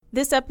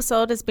This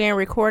episode is being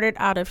recorded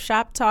out of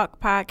Shop Talk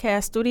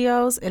Podcast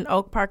Studios in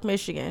Oak Park,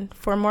 Michigan.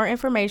 For more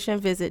information,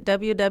 visit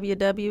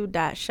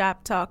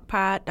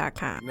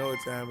www.shoptalkpod.com. You know what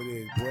time it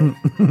is, boy.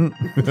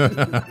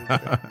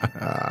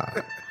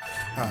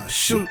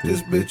 Shoot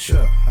this bitch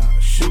up.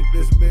 Shoot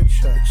this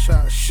bitch up.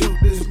 Shoot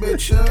this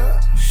bitch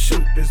up.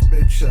 Shoot this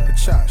bitch up.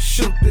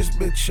 Shoot this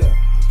bitch up.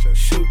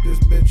 Shoot this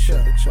bitch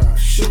up.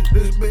 Shoot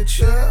this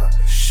bitch up.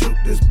 Shoot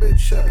this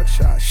bitch up.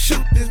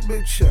 Shoot this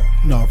bitch up.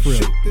 No, for real.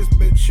 Shoot this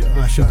bitch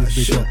up. Shoot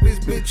this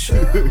bitch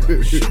up.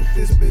 Shoot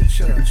this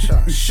bitch up.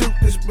 Shoot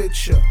this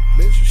bitch up.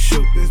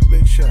 Shoot this bitch up. Shoot this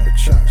bitch up.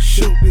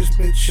 Shoot this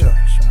bitch up.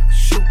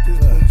 Shoot this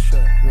bitch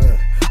up.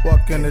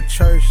 Walk in the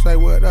church, say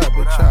what up,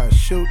 bitch. I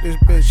shoot this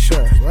bitch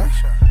up. What?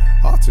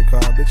 Altar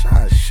call, bitch.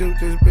 I shoot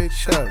this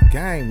bitch up.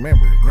 Gang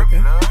member,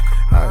 nigga.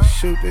 I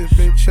shoot this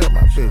bitch up. My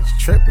bitch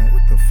tripping.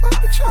 What the fuck,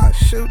 bitch? I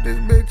shoot this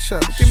bitch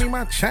up. Give me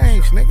my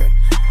change, nigga.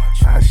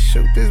 I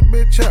shoot this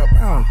bitch up.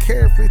 I don't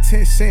care if it's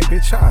 10 cents,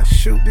 bitch. I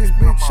shoot this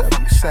bitch up.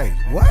 You say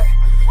what?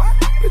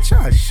 Bitch,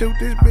 I shoot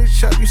this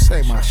bitch up. You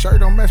say my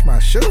shirt don't match my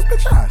shoes,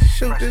 bitch. I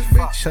shoot this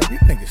bitch up. You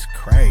think it's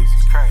crazy?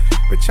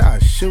 Bitch, I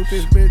shoot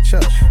this bitch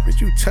up.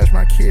 Bitch, you touch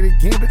my kid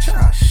again, bitch.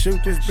 I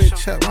shoot this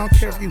bitch up. I don't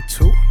care if you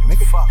two,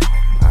 nigga.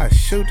 I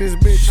shoot this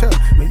bitch up.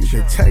 Man, you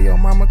can tell your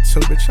mama too,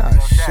 bitch. I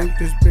shoot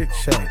this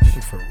bitch up.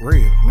 Nigga, for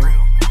real,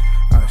 nigga.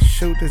 I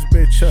shoot this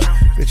bitch up.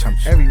 Bitch, I'm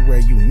everywhere,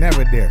 you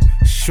never there.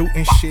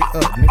 Shooting shit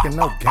up, nigga,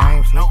 no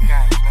games, nigga.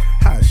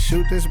 I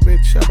shoot this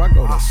bitch up. I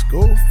go to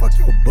school, fuck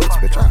your books,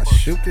 bitch. I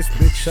shoot this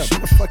bitch up.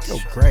 Nigga, fuck your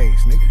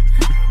grades, nigga.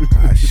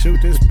 I shoot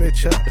this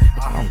bitch up.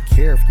 I don't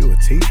care if you a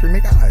teacher,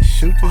 nigga. I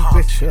shoot this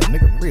bitch up,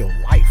 nigga. Real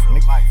life,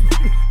 nigga.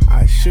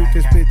 I shoot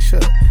this bitch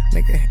up,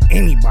 nigga.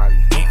 Anybody,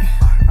 nigga.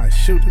 I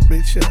shoot this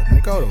bitch up,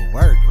 nigga. Go to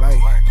work, like,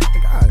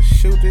 nigga. I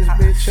shoot this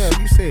bitch up.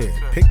 You said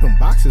pick them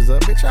boxes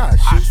up, bitch. I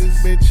shoot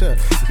this bitch up.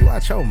 You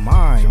out your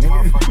mind,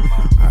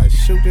 nigga. I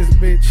shoot this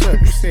bitch up.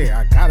 You said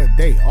I got a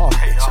day off,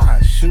 bitch. I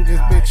shoot this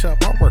bitch up.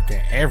 I'm working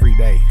every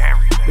day.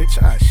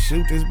 Bitch, I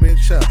shoot this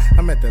bitch up.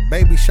 I'm at the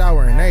baby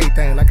shower and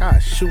everything. Like I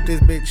shoot this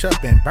bitch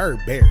up in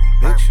Burberry,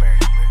 bitch.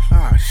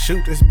 I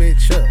shoot this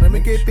bitch up. Let me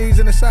get these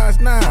in a size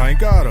 9. I ain't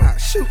got them. I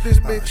shoot this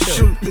bitch up.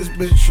 Shoot this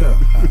bitch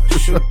up. I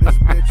shoot this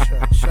bitch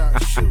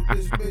up. Shoot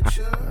this bitch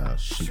up. I'll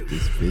shoot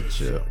this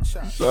bitch up.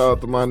 Shout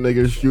out to my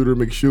nigga Shooter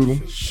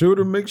McShoot'em.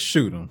 Shooter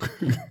McShoot'em.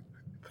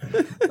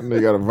 That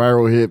nigga got a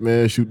viral hit,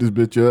 man. Shoot this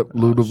bitch up.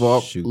 Lil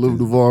Duval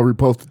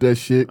reposted that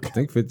shit. I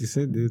think 50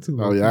 Cent did too.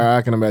 Oh yeah,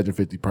 I can imagine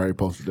 50 probably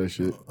posted that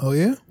shit. Oh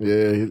yeah?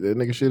 Yeah, that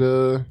nigga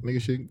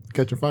shit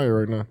catching fire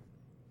right now.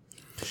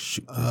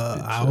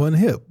 I wasn't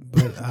hip,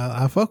 but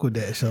I fuck with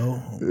that.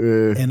 So,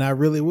 Yeah. and I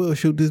really will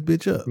shoot this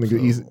bitch up. Nigga, so.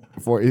 easy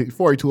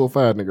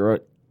 48205, nigga,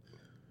 right?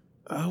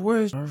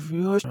 Where's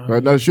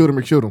Right now, Shooter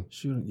McShoot'em.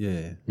 Shooter?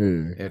 Yeah.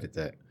 Yeah. Edit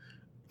that.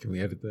 Can we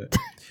edit that?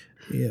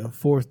 Yeah,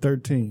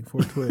 413,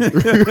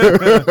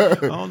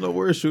 412. I don't know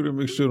where Shooter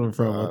McShoot'em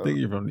from. I think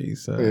you're from the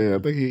east side. Yeah, I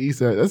think he east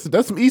side.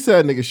 That's some east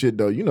side nigga shit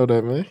though. You know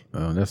that, man.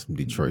 That's some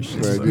Detroit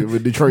shit. Right, So.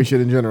 with Detroit shit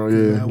in general,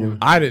 yeah.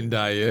 I didn't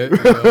die yet,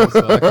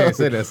 so I can't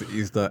say that's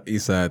an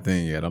east side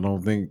thing yet. I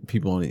don't think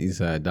people on the east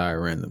side die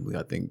randomly.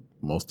 I think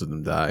most of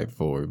them die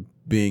for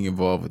being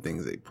involved with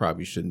things they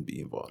probably shouldn't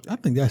be involved in. I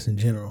think that's in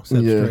general,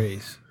 except Yeah.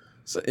 strays.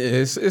 So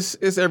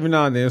it's every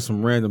now and then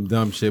some random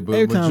dumb shit, but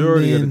Every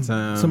majority time of the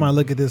time, somebody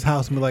look at this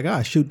house and be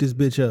like, shoot this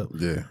bitch up.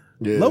 yeah.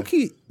 Yeah. Low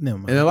key, never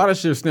mind. And a lot of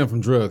shit stem from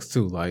drugs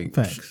too. Like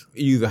Facts.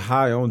 you either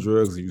high on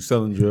drugs, or you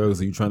selling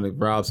drugs, or you trying to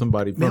rob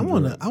somebody from Man,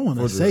 I want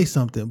to say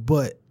something,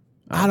 but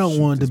I don't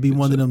shoot want it to this be bitch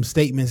one of up. them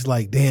statements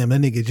like, damn,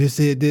 that nigga just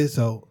said this.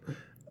 So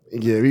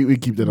Yeah, we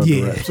keep that under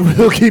Yeah. wraps.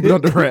 We'll keep it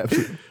under wraps.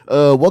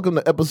 Welcome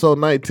to episode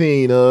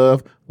 19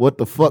 of What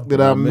the Fuck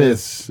Did I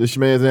Miss? This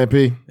your man's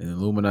MP. And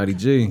Illuminati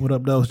G. what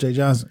up, though? It's Jay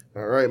Johnson.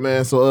 All right,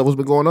 man. So what's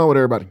been going on with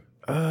everybody?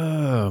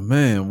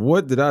 Man,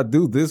 what did I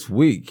do this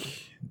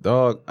week?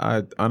 Dog,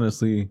 I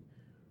honestly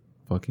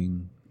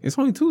it's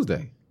only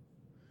Tuesday.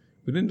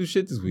 We didn't do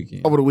shit this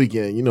weekend. Over the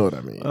weekend, you know what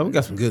I mean. We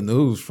got some good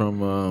news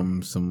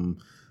from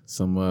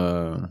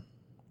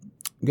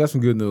we got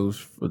some good news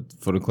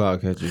for the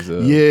Cloud Catchers.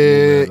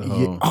 yeah. movement as a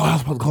whole. Oh, I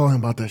was supposed to call him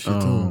about that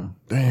shit too.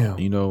 Damn.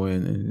 You know,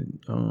 and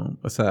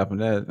aside from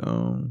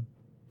that,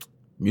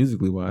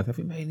 musically wise, have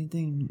you made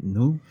anything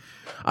new?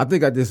 I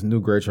think I did some new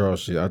Gray Charles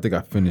shit. I think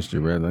I finished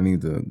it, rather. I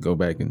need to go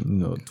back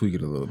and tweak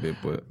it a little bit.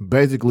 But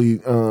Basically,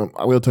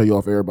 I will tell you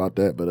off air about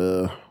that, but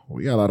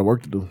we got a lot of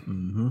work to do.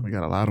 Mm-hmm. We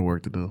got a lot of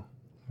work to do.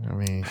 I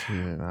mean,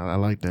 shit, I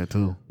like that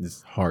too.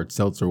 this hard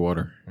seltzer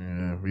water.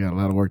 Yeah, we got a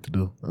lot of work to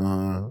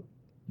do.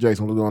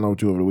 Jason, what's going on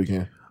with you over the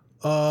weekend?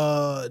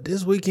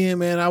 This weekend,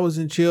 man, I was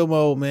in chill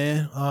mode,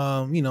 man.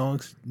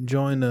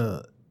 Enjoying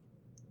the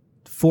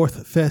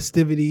fourth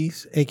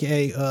festivities,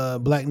 aka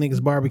Black niggas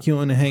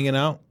barbecuing and hanging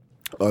out.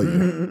 Oh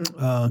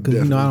yeah,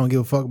 Because I don't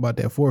give a fuck about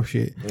that fourth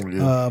shit. Oh,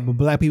 yeah. But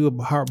black people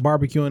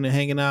barbecuing and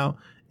hanging out,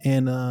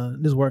 and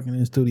just working in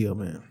the studio,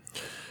 man.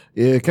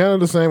 Yeah, kind of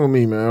the same with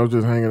me, man. I was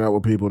just hanging out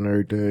with people and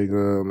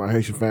everything. My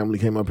Haitian family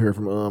came up here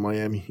from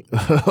Miami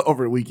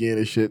over the weekend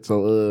and shit.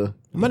 So,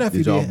 My nephew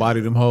Did y'all did.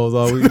 body them hoes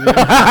all weekend?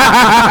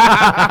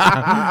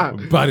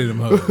 Body them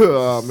hoes.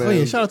 oh man, Oh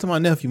yeah, shout out to my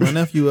nephew. My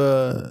nephew,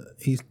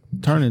 he's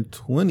turning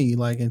 20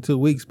 like in 2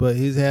 weeks, but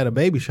he's had a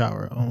baby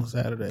shower on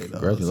Saturday. Though,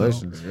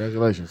 Congratulations.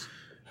 congratulations. So,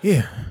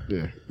 yeah.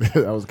 Yeah,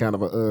 that was kind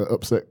of a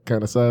upset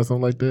kind of side,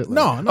 something like that.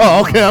 No.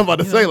 Oh, okay. I'm about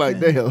to say like,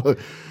 damn.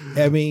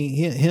 I mean,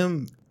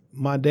 him,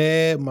 my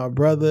dad, my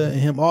brother, and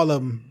him, all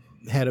of them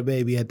had a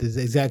baby at the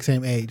exact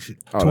same age,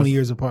 20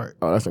 years apart.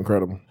 Oh, that's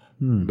incredible.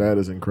 That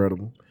is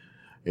incredible.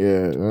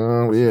 Yeah,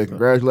 yeah.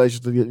 Congratulations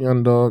to your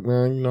young dog,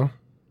 man. You know,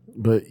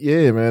 but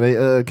yeah, man,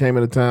 they came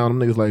into town.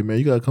 Them niggas like, man,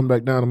 you gotta come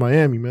back down to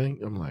Miami, man.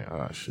 I'm like,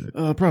 oh shit.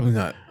 Probably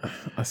not. I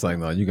was like,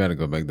 no, you got to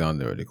go back down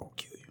there or they're going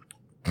to kill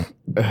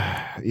you.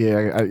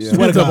 Yeah,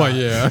 Swear to God.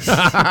 Yeah.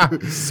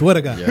 Swear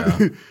to God. Yeah.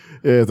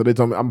 yeah. So they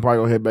told me I'm probably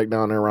gonna head back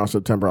down there around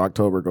September,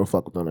 October, go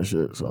fuck with them and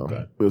shit.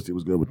 So we'll see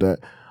what's good with that.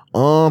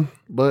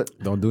 But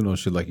Don't do no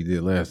shit like you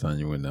did last time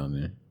you went down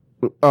there.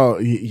 oh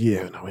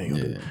yeah, no, we ain't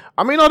gonna do Yeah. it.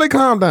 I mean, no, they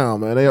calm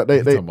down, man. They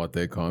Talking about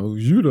that con. It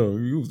was you though.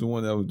 You was the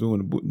one that was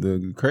doing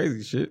the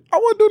crazy shit. I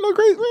wasn't doing no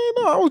crazy man.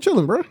 No, I was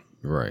chilling, bro.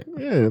 Right.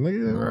 Yeah,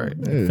 nigga. Right.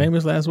 Yeah.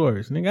 Famous last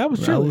words. Nigga, I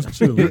was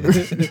chilling.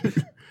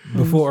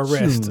 Before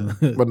arrest.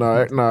 But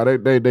no, they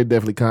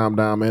definitely calm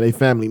down, man. They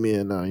family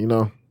men now, you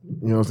know.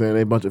 You know what I'm saying?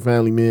 They a bunch of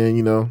family men,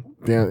 you know.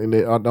 And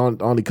they the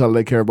only color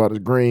they care about is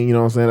green, you know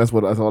what I'm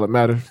saying? That's all that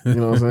matters. You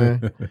know what I'm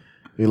saying?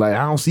 They like,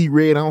 I don't see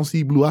red, I don't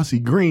see blue, I see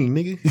green,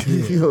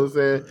 nigga. you know what I'm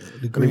saying?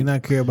 The green I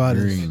care about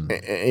is Green.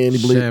 And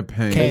he believe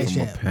Champagne. Cash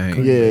Cash App.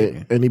 pain.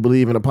 yeah, and he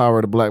believe in the power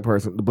of the black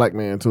person, the black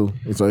man too.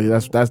 And so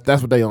that's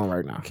what they on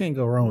right now. can't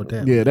go wrong with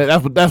that. Yeah,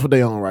 that's what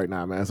they on right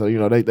now, man. So you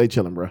know they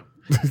chilling, bro.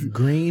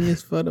 Green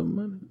is for the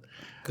money.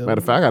 Matter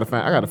of fact,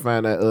 I gotta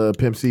find that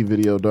Pimp C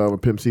video, dog. Where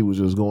Pimp C was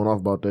just going off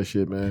about that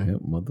shit, man. Yep,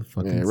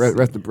 motherfucking. Yeah,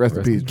 rest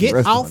in peace. Get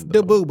rest off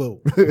the boo boo.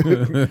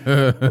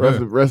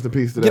 rest in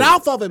peace to that. Get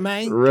off of it,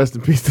 man. Rest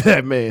in peace to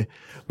that man.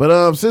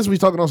 But since we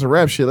talking on some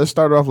rap shit, let's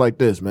start it off like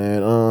this,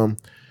 man.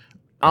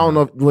 I don't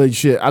know. Well,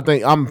 shit.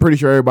 I'm pretty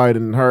sure everybody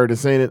done heard and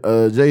seen it.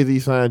 Jay-Z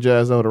signed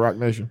Jaz-O to Rock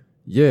Nation.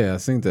 Yeah, I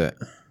seen that.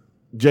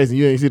 Jason,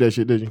 you ain't see that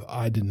shit, did you?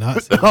 I did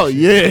not see Oh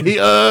yeah, he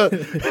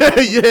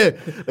yeah.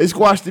 They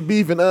squashed the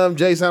beef and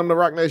Jay signed him to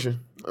Rock Nation.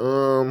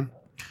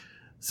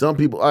 Some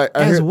people I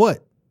As hear,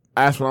 what?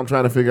 that's what I'm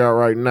trying to figure out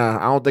right now.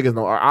 I don't think it's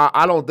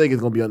I don't think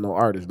it's gonna be a no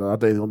artist though. I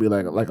think it's gonna be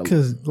like a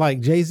Because like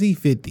Jay-Z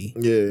 50.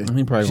 yeah.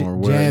 He probably gonna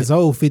wear.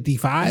 Jaz-O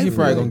 55. He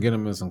probably gonna get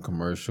him in some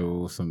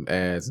commercials, some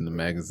ads in the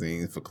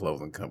magazines for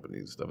clothing companies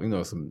and stuff. You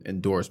know, some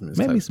endorsements.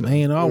 Maybe type some stuff.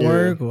 A&R Yeah.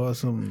 work or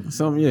some.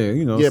 Some, yeah,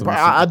 you know. Yeah, some,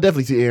 probably, I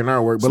definitely see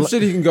A&R work, some but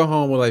shit he can go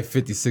home with like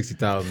 50,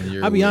 60,000 a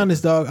year. I'll be with.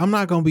 honest, dog. I'm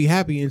not going to be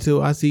happy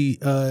until I see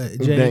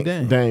Jay and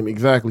Dan. Dame,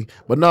 exactly.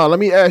 But no, let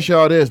me ask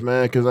y'all this,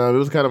 man, because it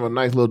was kind of a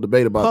nice little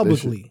debate about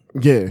this Publicly. shit.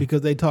 Yeah,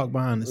 Because they talk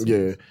behind the scenes.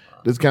 yeah.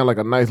 There's kind of like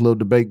a nice little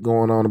debate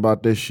going on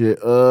about this shit.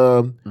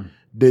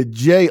 Did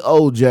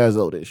J.O.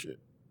 Jaz-O this shit?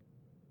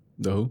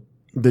 The who?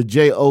 The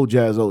J.O.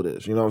 Jaz-O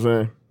this, you know what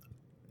I'm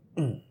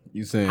saying?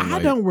 You saying I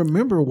like, don't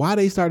remember why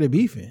they started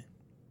beefing.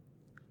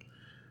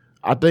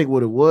 I think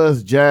what it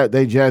was, Jazz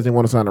didn't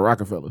want to sign to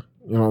Rockefeller.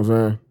 You know what I'm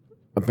saying?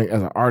 I think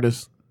as an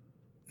artist,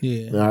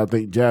 Yeah. and I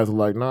think Jazz was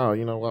like, nah,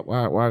 you know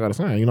why I gotta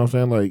sign? You know what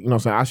I'm saying? Like, you know what I'm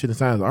saying? I shouldn't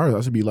sign as an artist.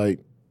 I should be like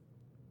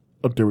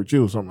up there with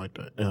you or something like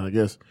that. And I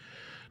guess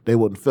they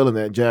wasn't feeling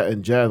that.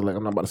 And Jazz like,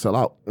 I'm not about to sell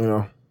out. You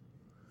know?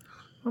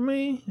 I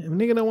mean, if a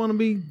nigga don't want to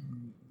be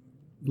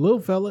little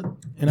fella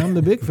and I'm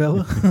the big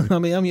fella, I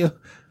mean,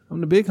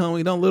 I'm the big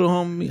homie, don't little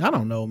homie. I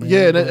don't know, man.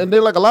 Yeah, But and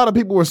then like a lot of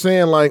people were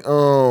saying like,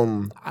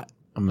 I'm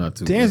not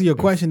too. to answer your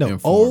question, though,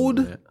 informed old,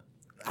 on that.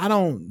 I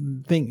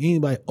don't think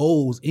anybody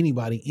owes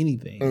anybody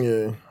anything.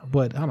 yeah,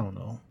 But I don't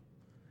know.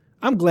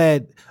 I'm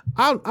glad.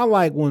 I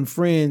like when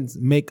friends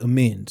make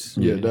amends.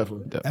 yeah,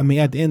 definitely. I mean,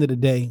 at the end of the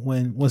day,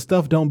 when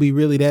stuff don't be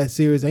really that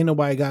serious, ain't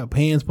nobody got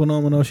pants put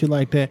on and no shit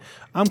like that.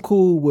 I'm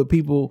cool with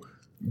people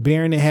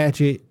bearing the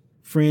hatchet,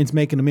 friends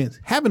making amends,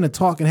 having a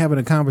talk and having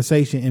a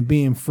conversation and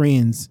being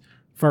friends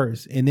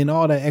first, and then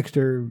all that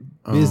extra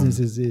business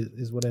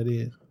is what that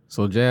is.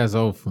 So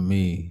Jaz-O for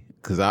me,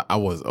 because I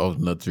was old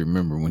enough to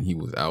remember when he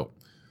was out.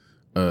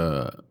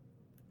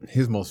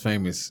 His most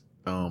famous.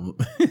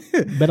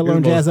 Better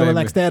learn his most Jaz-O like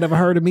famous- that ever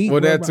heard of me.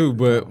 Well, that too,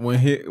 but when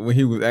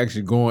he was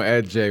actually going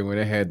at Jay when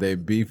they had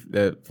that beef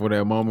that for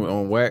that moment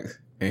on Wax,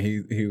 and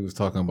he was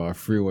talking about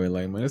Freeway,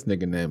 like, man, this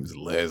nigga name is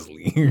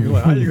Leslie.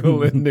 Like, how you gonna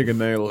let a nigga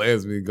named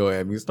Leslie go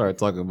at me? Start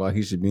talking about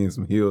he should be in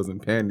some heels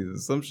and panties or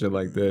some shit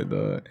like that.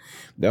 Dog.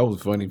 That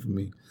was funny for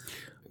me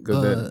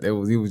because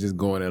he was just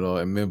going at all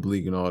and Men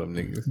Bleak and all them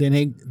niggas.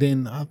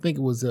 Then I think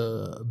it was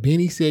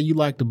Benny said you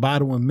like the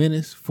bottle and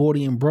menace,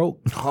 40 and broke.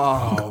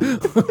 Oh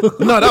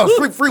no, that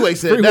was Freeway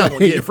said that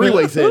one. Yeah,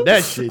 Freeway said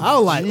that shit. I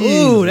was like,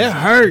 ooh, that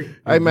hurt.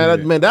 Hey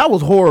man, that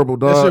was horrible,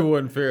 dog. That shit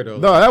wasn't fair though.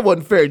 No, that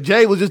wasn't fair.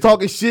 Jay was just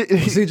talking shit.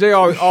 See, Jay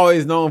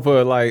always known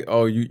for like,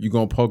 oh, you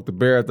gonna poke the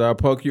bear after I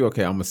poke you?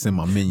 Okay, I'm gonna send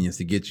my minions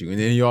to get you. And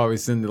then he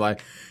always send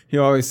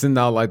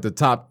out like the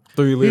top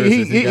 3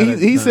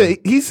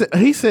 lyricists.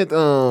 He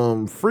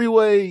sent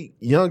Freeway,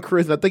 Young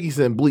Chris, and I think he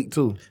sent Bleak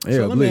too. Yeah,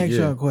 So let me ask yeah.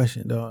 y'all a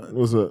question, dog.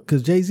 What's up?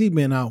 Because Jay-Z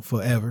been out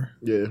forever.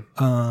 Yeah.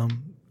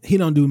 He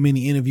don't do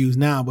many interviews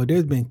now, but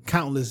there's been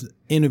countless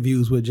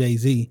interviews with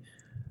Jay-Z.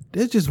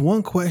 There's just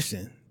one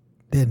question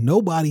that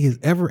nobody has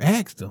ever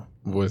asked him.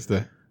 What's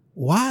that?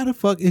 Why the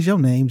fuck is your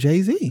name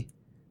Jay-Z?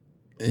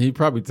 He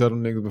probably told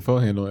them niggas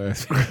beforehand, don't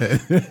ask me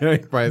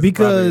that. Because probably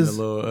in a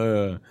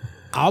little,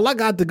 all I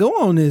got to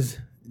go on is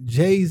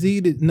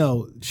Jay-Z.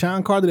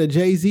 Sean Carter to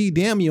Jay-Z.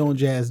 Damn you on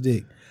Jazz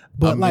Dick.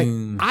 But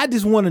I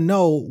just want to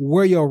know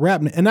where your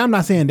rap. And I'm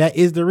not saying that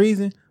is the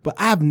reason, but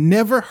I've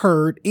never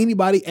heard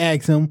anybody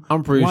ask him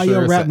why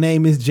your rap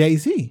name is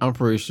Jay-Z. I'm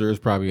pretty sure it's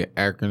probably an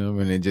acronym,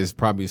 and it just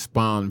probably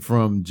spawned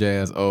from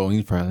Jazz. Oh,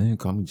 he probably didn't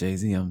call me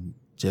Jay-Z. I'm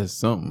just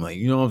something, like,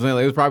 you know what I'm saying?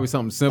 Like, it's probably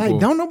something simple.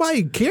 Like, don't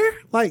nobody care?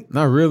 Like,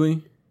 not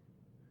really.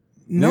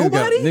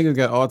 Nobody? Niggas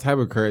got all type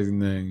of crazy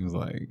names.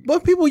 Like,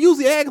 but people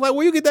usually ask, like,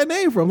 where you get that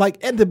name from?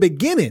 Like, at the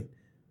beginning.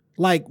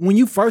 Like, when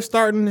you first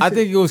started. I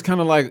think it was kind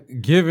of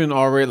like given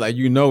already, like,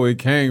 you know it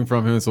came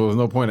from him, so there's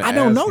no point in I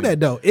don't know asking. that,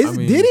 though.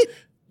 Did it?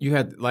 You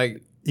had,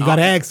 like... You got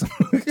to ask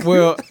him.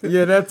 Well,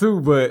 yeah, that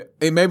too, but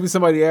maybe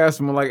somebody asked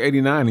him in like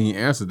 89 and he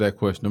answered that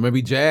question. Or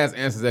maybe Jazz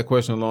answered that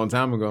question a long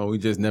time ago and we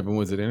just never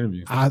went to the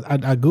interview. I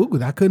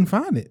Googled. I couldn't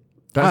find it.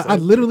 I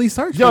literally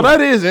searched Yo, for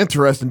that is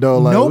interesting, though.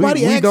 Like,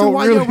 nobody we asked don't him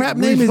why really, your rap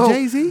name is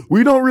Jay-Z?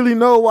 We don't really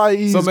know why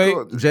he's... So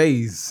maybe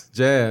Jazz,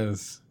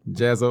 Jazz.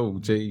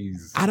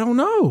 I don't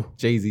know.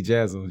 Jay-Z,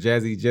 Jazzo,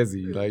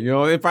 Jazzy. Like, you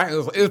know,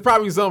 it's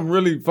probably something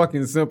really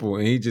fucking simple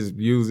and he just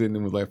used it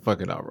and was like, fuck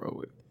it, I'll roll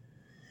with it.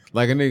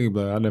 Like a nigga,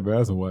 but I never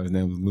asked him why his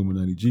name was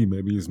Illuminati G.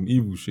 Maybe it's some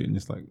evil shit. And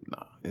it's like,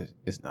 nah,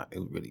 it's not.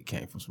 It really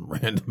came from some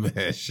random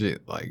ass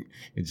shit. Like,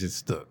 it just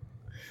stuck.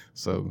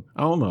 So,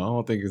 I don't know. I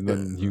don't think it's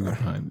nothing huge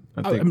behind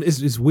it. I think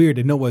it's weird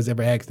that nobody's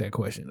ever asked that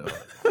question, though.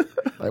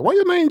 Like, why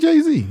your name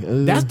Jay-Z?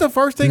 That's the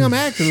first thing I'm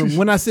asking him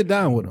when I sit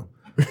down with him.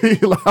 I'm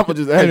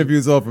just asking.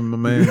 interviews over, my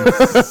man.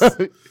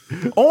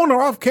 On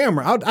or off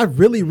camera. I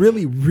really,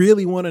 really,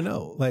 really want to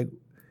know. Like,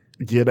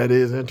 yeah, that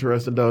is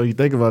interesting, though. You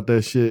think about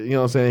that shit. You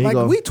know what I'm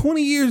saying? We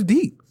 20 years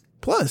deep.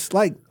 Plus,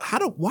 like,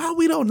 why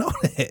we don't know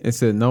that? It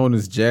said, known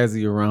as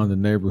Jazzy around the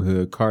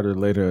neighborhood, Carter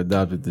later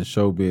adopted the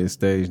showbiz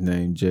stage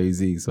name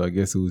Jay-Z. So I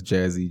guess it was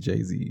Jazzy,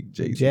 Jay-Z,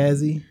 Jay-Z.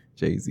 Jazzy?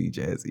 Jay-Z,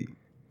 Jazzy.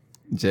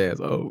 Jazz,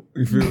 you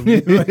feel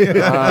me? Oh,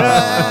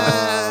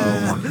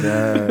 my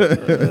God.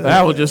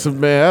 That was just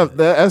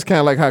that's kind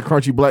of like how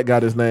Crunchy Black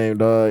got his name,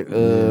 dog.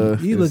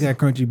 You look at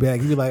Crunchy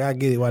Black, you be like, I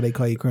get it why they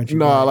call you Crunchy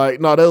Black.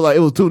 They was like, it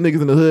was two niggas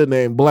in the hood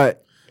named Black.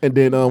 And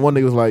then one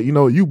nigga was like, you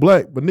know, you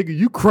black, but nigga,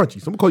 you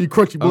crunchy. So I'm gonna call you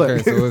Crunchy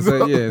Black.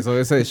 Okay, so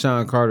it said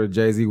Sean Carter,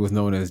 Jay-Z was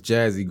known as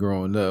Jazzy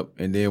growing up.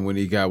 And then when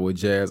he got with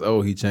Jazz,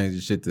 he changed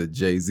the shit to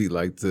Jay-Z,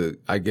 like to,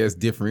 I guess,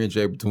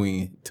 differentiate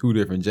between two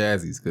different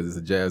Jazzys, because it's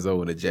a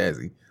Jazz-O and a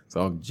Jazzy. So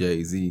I'm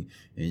Jay-Z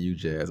and you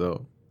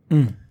Jazz-O.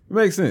 It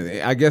makes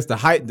sense. I guess the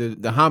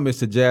homage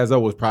to Jazz-O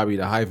was probably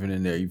the hyphen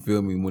in there, you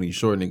feel me, when he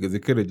shortened it, because it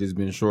could have just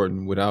been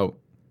shortened without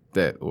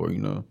that, or, you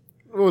know.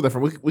 What was that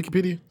from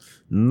Wikipedia?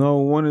 No,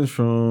 one is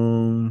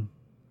from.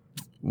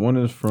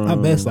 I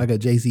bet it's like a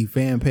Jay-Z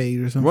fan page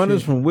or something. One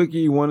is from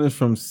Wiki, one is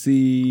from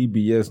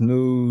CBS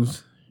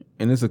News,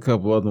 and there's a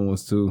couple other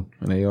ones too,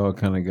 and they all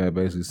kind of got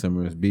basically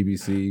similar. It's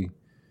BBC.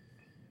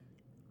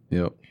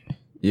 Yep.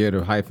 Yeah,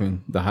 the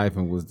hyphen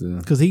was the,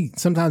 because he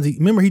took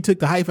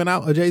the hyphen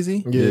out of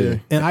Jay-Z. Yeah.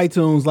 And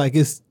iTunes, like,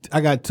 I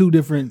got two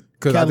different.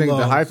 Because I think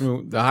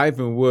catalogs. the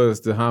hyphen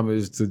was the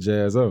homage to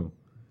Jazz-O.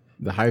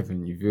 The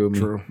hyphen, you feel me?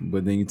 True.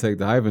 But then you take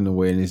the hyphen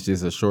away and it's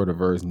just a shorter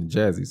version of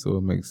Jazzy, so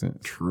it makes sense.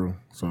 True.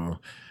 So,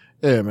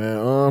 yeah,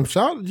 man.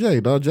 Shout out to Jay,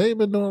 dog. Jay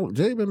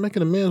been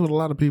making amends with a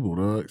lot of people,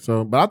 dog.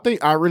 So, but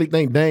I really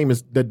think Dame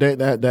is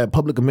that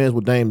public amends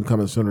with Dame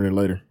coming sooner than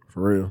later,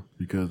 for real.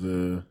 Because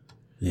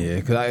yeah,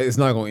 because it's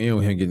not gonna end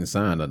with him getting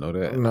signed. I know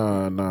that.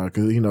 Nah,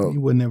 because you know He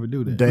would never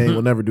do that. Dame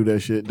will never do that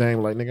shit.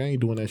 Dame like, nigga, I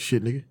ain't doing that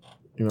shit, nigga.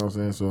 You know what I'm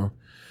saying? So,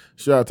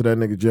 shout out to that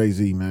nigga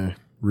Jay-Z, man,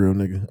 real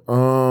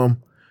nigga.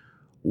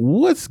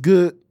 What's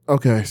good?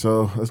 Okay,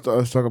 so let's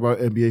talk about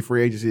NBA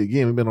free agency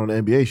again. We've been on the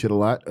NBA shit a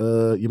lot.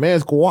 Your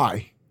man's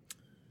Kawhi.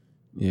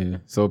 Yeah,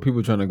 so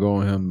people trying to go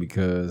on him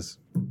because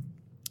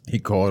he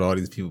called all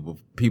these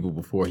people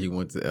before he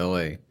went to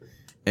LA,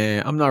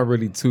 and I'm not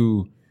really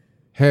too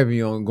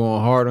heavy on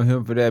going hard on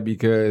him for that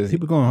because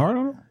People going hard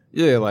on him?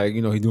 yeah, like,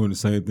 you know, he doing the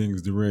same thing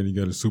as Durant. He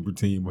got a super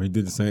team, or he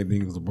did the same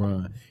thing as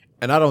LeBron.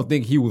 And I don't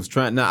think he was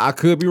trying. Now, I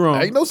could be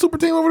wrong. Ain't no super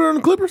team over there in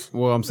the Clippers.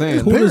 Well, I'm saying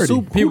Who the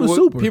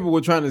super? people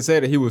were trying to say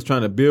that he was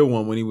trying to build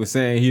one when he was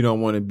saying he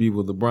don't want to be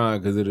with LeBron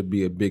because it'll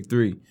be a big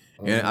three.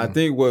 And I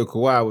think what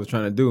Kawhi was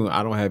trying to do,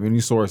 I don't have any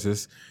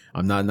sources.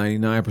 I'm not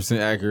 99%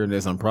 accurate in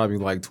this. I'm probably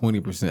like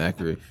 20%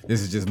 accurate.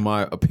 This is just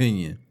my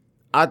opinion.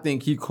 I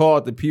think he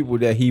called the people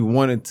that he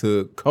wanted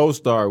to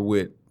co-star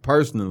with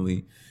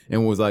personally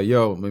and was like,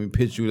 yo, let me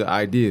pitch you the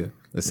idea.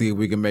 Let's see if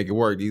we can make it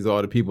work. These are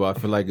all the people I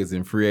feel like is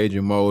in free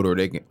agent mode, or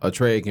a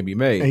trade can be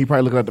made. And he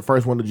probably looking at the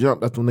first one to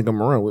jump. That's the nigga I'm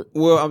gonna run with.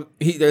 Well,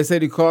 they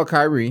said he called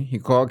Kyrie, he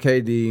called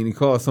KD, and he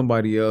called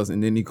somebody else,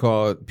 and then he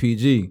called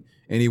PG,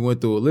 and he went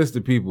through a list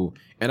of people.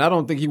 And I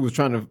don't think he was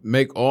trying to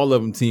make all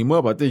of them team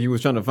up. I think he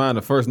was trying to find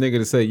the first nigga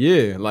to say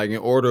yeah, like in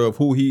order of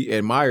who he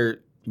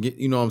admired,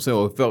 you know what I'm saying,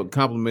 or felt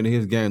complimented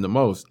his game the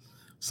most.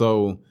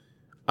 So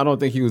I don't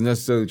think he was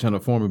necessarily trying to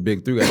form a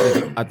big three.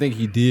 I think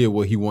he did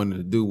what he wanted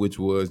to do, which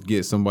was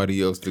get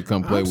somebody else to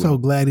come play I'm with so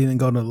him. glad he didn't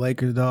go to the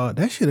Lakers, dog.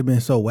 That should have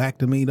been so whack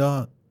to me,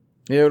 dog.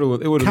 Yeah, it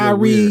would have been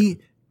Kyrie, weird.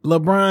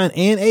 LeBron,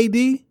 and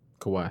AD.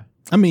 Kawhi.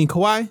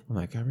 Kawhi. I'm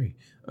like, Kyrie.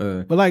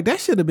 But like that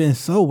should have been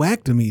so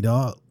whack to me,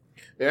 dog.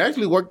 It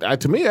actually worked.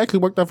 To me, it actually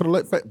worked out for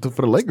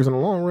the Lakers in the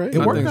long run. It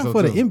worked think out so,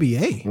 for too. the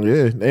NBA.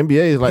 Yeah, the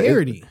NBA is like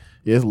Parity.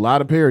 It's a lot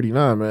of parity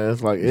now, man.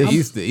 It's like The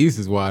East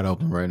is wide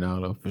open right now,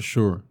 though, for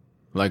sure.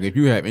 Like if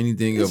you have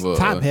anything It's of a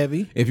top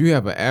heavy. if you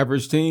have an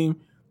average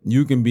team,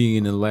 you can be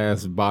in the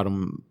last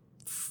bottom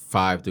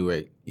 5 through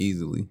 8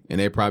 easily, and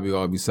they probably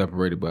all be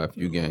separated by a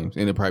few games,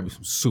 and there probably be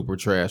some super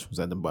trash ones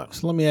at the bottom.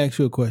 So let me ask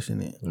you a question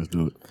then. let's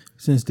do it.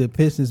 Since the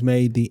Pistons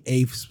made the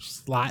 8th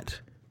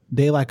slot,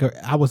 they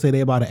I would say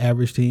they about an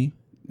average team.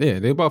 Yeah,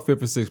 they about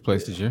 5th or 6th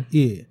place this year.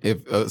 Yeah.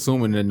 If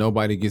assuming that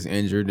nobody gets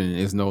injured and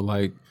it's no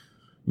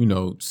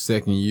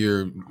second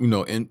year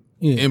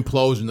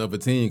implosion of a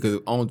team, because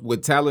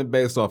with talent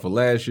based off of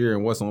last year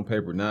and what's on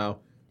paper now,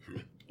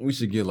 we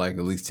should get like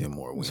at least 10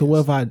 more wins. So what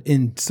if I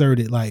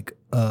inserted like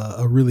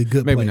a really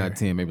good maybe player? not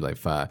 10, maybe like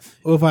 5.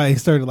 What if I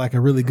inserted like a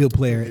really good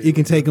player? You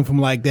can take him from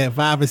like that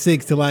 5 or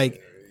 6 to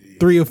like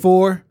 3 or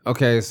 4.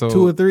 Okay, so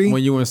 2 or 3.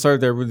 when you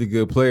insert that really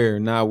good player,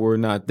 now we're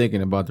not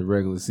thinking about the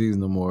regular season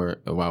no more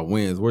about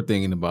wins. We're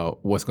thinking about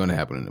what's going to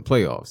happen in the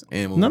playoffs.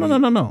 And No.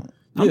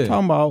 I'm Yeah.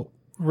 talking about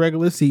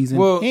regular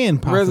season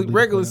and possibly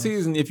regular playoffs.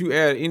 season. If you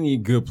add any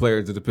good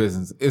player to the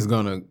Pistons, it's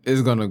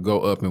gonna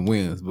go up in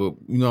wins. But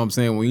you know what I'm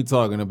saying, when you're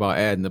talking about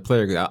adding the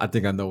player, I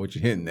think I know what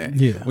you're hitting at.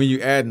 Yeah. When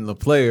you adding the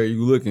player,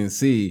 you look and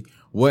see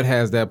what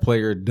has that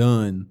player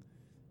done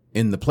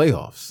in the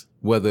playoffs,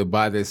 whether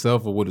by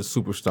themselves or with a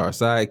superstar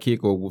sidekick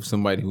or with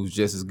somebody who's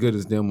just as good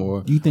as them.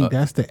 Or You think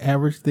that's the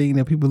average thing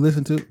that people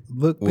listen to?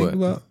 Think What?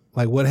 about?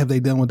 Like, what have they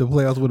done with the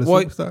playoffs with a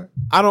Well, superstar?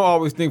 I don't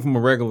always think from a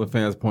regular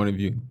fan's point of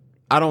view.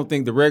 I don't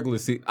think the regular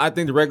season. I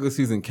think the regular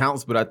season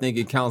counts, but I think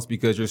it counts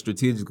because you're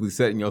strategically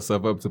setting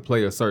yourself up to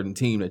play a certain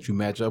team that you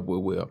match up with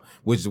well.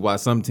 Which is why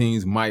some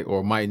teams might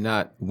or might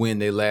not win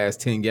their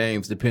last 10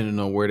 games, depending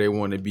on where they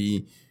want to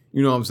be.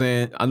 You know what I'm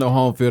saying? I know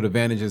home field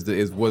advantage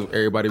is what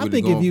everybody I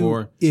really think going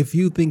for. if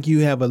you think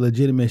you have a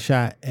legitimate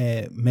shot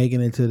at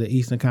making it to the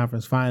Eastern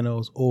Conference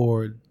Finals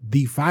or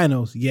the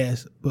finals,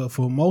 yes. But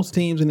for most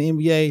teams in the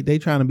NBA, they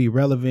trying to be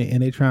relevant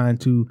and they trying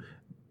to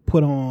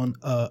put on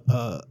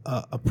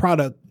a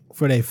product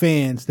for their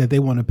fans that they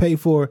want to pay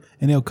for,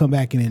 and they'll come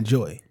back and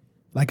enjoy.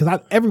 Like, cause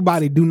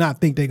everybody do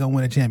not think they're gonna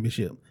win a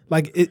championship.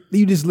 Like,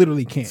 you just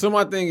literally can't. So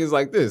my thing is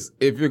like this: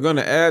 if you're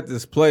gonna add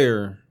this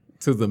player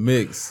to the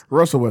mix,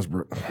 Russell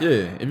Westbrook.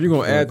 yeah, if you're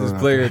gonna add this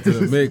player to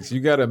the mix,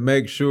 you got to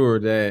make sure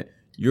that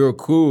you're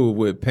cool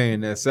with paying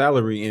that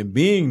salary and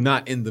being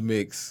not in the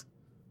mix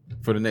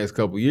for the next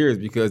couple of years,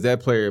 because that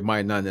player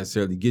might not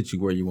necessarily get you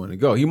where you want to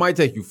go. He might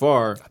take you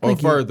far or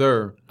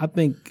further. I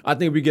think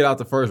we get out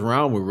the first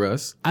round with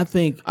Russ. I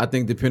think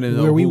Depending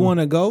on where we want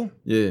to go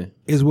yeah.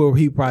 is where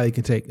he probably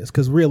can take us.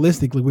 Because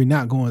realistically, we're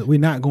not going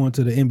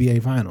to the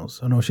NBA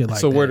Finals or no shit like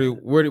So that.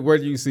 where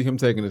do you see him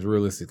taking us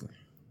realistically?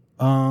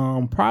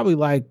 Probably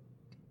like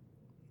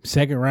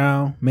second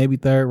round, maybe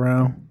third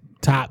round,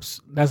 tops.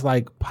 That's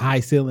like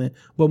high ceiling.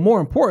 But more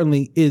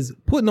importantly is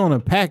putting on a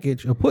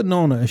package or putting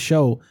on a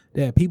show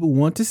that people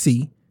want to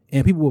see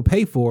and people will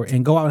pay for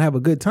and go out and have a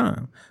good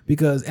time.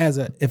 Because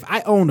if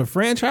I own a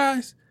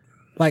franchise,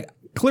 like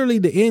clearly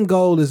the end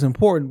goal is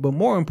important, but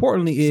more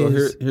importantly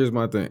is Here's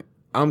my thing.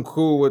 I'm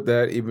cool with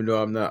that, even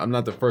though I'm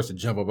not the first to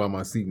jump up on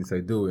my seat and say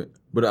do it.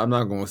 But I'm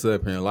not going to sit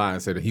up here and lie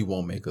and say that he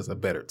won't make us a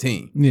better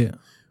team. yeah.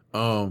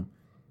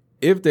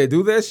 If they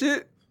do that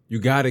shit, you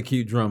got to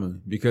keep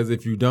drumming, because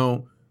if you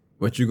don't,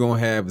 what you're going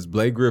to have is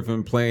Blake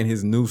Griffin playing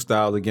his new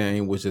style of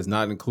game, which does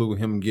not include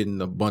him getting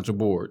a bunch of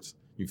boards.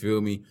 You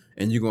feel me?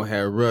 And you're going to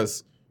have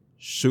Russ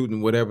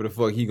shooting whatever the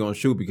fuck he going to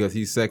shoot because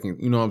he's second,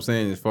 you know what I'm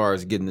saying, as far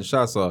as getting the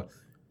shots off.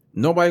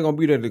 Nobody going to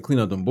be there to clean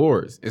up them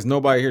boards. It's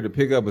nobody here to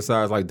pick up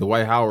besides like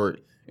Dwight Howard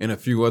and a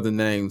few other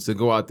names to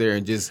go out there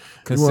and just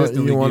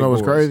consistently You want to get know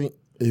what's boards. crazy?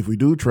 If we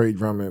do trade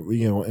Drummond,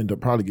 we end up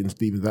probably getting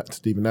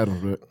Steven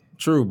Adams back.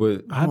 True,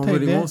 but I don't take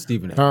really that. want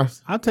Steven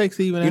Adams. Huh? I'll take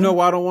Steven. You know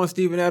why I don't want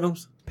Steven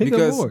Adams? Pick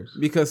up boards.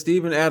 Because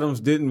Steven Adams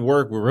didn't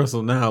work with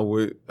Russell now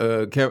with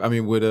with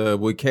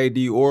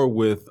KD or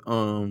with I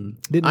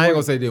ain't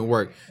gonna say it didn't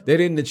work. They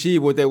didn't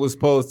achieve what they were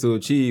supposed to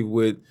achieve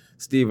with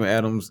Steven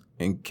Adams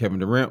and Kevin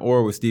Durant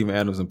or with Steven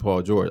Adams and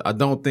Paul George. I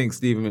don't think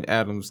Steven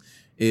Adams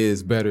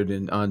is better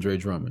than Andre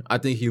Drummond. I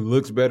think he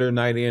looks better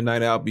night in,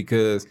 night out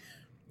because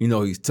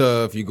he's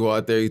tough. You go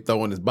out there, he's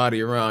throwing his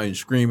body around, he's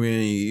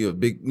screaming, he's a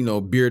big,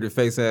 bearded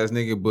face ass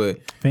nigga, but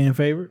fan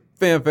favorite.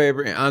 fan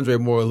favorite, and Andre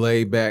more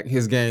laid back.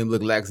 His game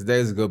looked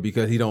lackadaisical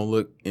because he don't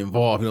look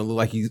involved. He don't look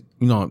like he's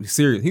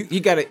serious.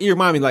 He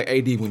remind me like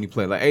AD when he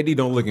play. Like AD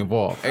don't look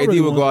involved. AD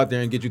will go out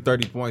there and get you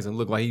 30 points and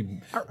look like he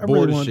I bored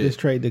really as want shit. this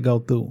trade to go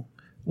through.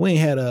 We ain't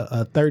had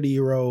a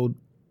 30-year-old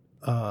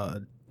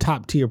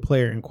top tier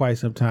player in quite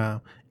some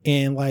time.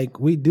 And like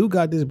we do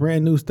got this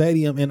brand new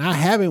stadium, and I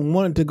haven't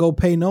wanted to go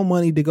pay no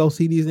money to go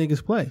see these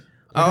niggas play.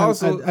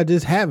 I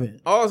just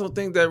haven't. I also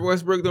think that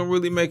Westbrook don't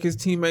really make his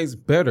teammates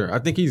better. I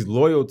think he's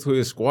loyal to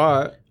his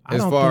squad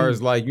as far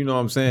as like, you know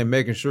what I'm saying,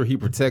 making sure he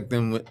protect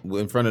them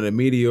in front of the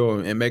media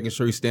and making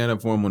sure he stand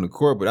up for them on the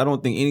court. But I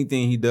don't think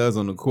anything he does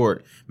on the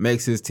court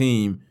makes his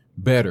team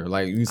better.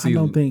 Like you see, I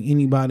don't think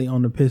anybody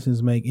on the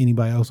Pistons make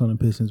anybody else on the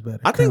Pistons better.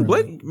 I think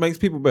Blake makes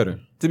people better.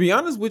 To be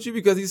honest with you,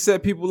 because he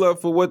set people up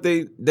for what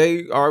they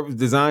are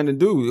designed to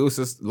do. It was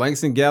just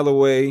Langston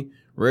Galloway,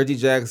 Reggie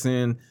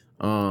Jackson,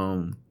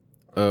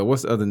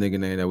 what's the other nigga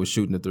name that was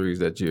shooting the threes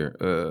that year?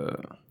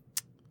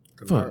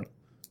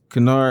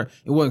 Kennard.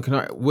 It wasn't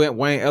Kennard.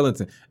 Wayne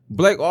Ellington.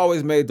 Blake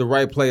always made the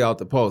right play out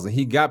the post, and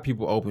he got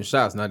people open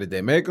shots. Now, did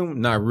they make them?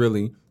 Not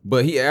really.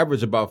 But he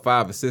averaged about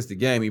 5 assists a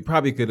game. He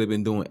probably could have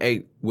been doing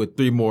 8 with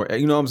 3 more.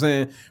 You know what I'm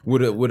saying?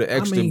 With an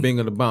extra bing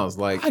of the bounce.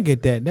 Like I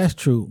get that. That's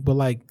true. But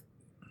like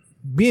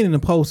being in the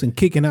post and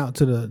kicking out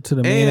to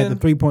the man at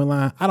the 3-point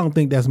line, I don't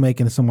think that's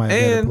making somebody a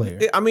better player.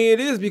 It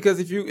is because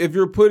if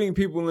you're putting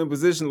people in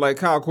position like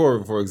Kyle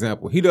Korver, for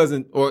example, he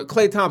doesn't, or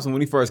Klay Thompson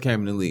when he first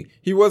came in the league,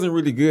 he wasn't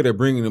really good at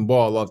bringing the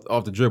ball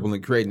off the dribble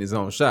and creating his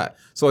own shot.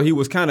 So he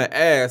was kind of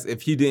ass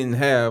if he didn't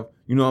have,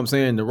 you know what I'm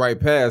saying, the right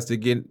pass to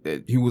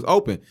get, he was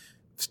open.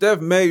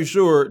 Steph made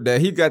sure that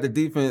he got the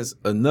defense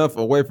enough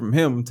away from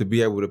him to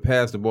be able to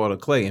pass the ball to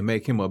Klay and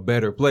make him a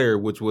better player,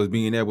 which was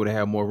being able to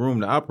have more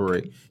room to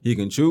operate. He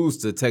can choose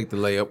to take the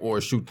layup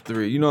or shoot the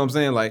 3. You know what I'm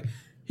saying? Like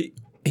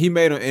he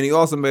made him, and he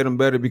also made him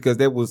better because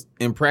that was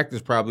in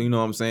practice probably. You know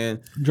what I'm saying?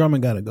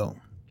 Drummond got to go.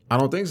 I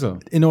don't think so.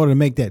 In order to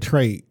make that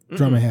trade,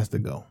 Drummond has to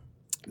go.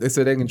 They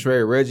said they can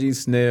trade Reggie,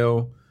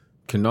 Snell,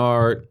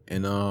 Kennard,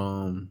 and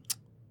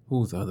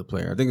who's the other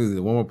player? I think it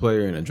was one more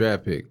player and a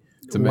draft pick.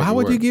 Why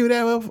would you give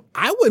that up?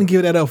 I wouldn't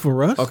give that up for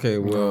Russ. Okay,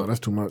 well, No, that's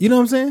too much. You know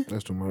what I'm saying?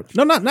 That's too much.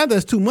 No, not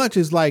that's too much.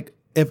 It's like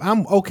if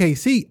I'm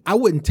OKC, I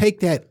wouldn't take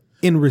that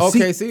in receipt.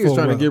 OKC is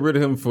trying to get rid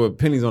of him for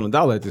pennies on the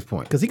dollar at this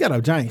point. because he got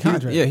a giant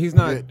contract. Yeah, he's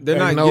not. They're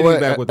not You know getting what?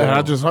 back with And that.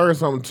 I just heard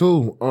something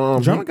too.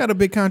 Drummond got a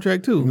big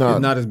contract too. No.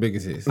 It's not as big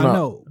as his. I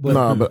know,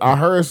 but but I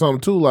heard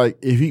something too. Like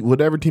if he,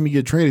 whatever team he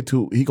get traded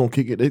to, he gonna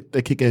kick it.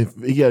 They kick it.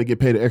 He got to get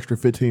paid an extra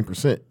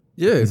 15%.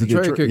 Yeah, it's a He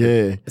get trade kicker.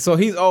 yeah. So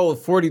he's owed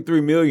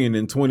 $43 million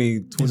in his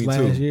 2022.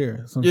 last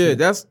year. some Yeah, shit.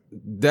 that's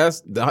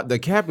the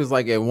cap is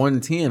like at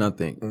 110, I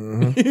think.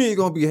 He ain't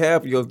gonna be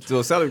half your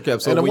salary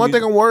cap. So And the when one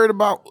thing I'm worried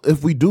about,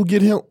 if we do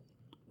get him,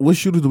 what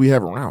shooters do we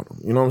have around him?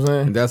 You know what I'm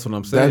saying? that's what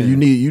I'm saying. You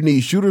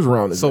need shooters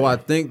around him. So I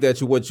think that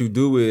what you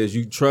do is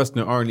you trust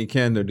in Arnie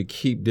Kander to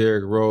keep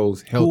Derrick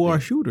Rose healthy. who are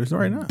shooters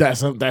right now.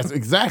 that's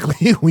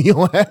exactly we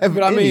don't have.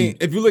 But I mean,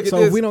 if you look at So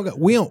this,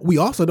 if we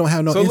also don't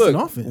have no so instant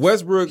look,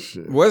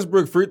 offense.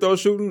 Westbrook free throw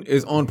shooting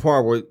is on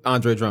par with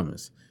Andre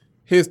Drummond's.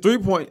 His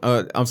 3-point,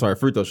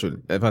 free throw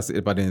shooting. If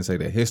I didn't say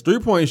that, his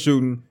 3-point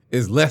shooting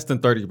is less than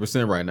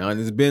 30% right now,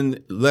 and it's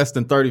been less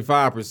than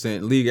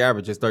 35%. League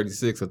average is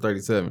 36 or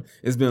 37.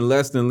 It's been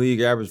less than league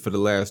average for the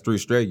last 3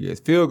 straight years.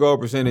 Field goal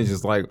percentage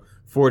is like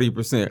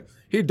 40%.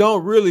 He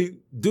don't really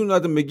do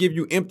nothing but give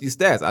you empty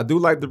stats. I do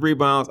like the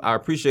rebounds. I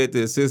appreciate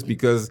the assists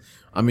because,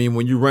 I mean,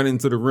 when you run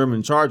into the rim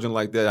and charging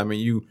like that, I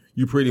mean,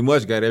 you pretty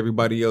much got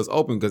everybody else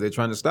open because they're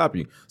trying to stop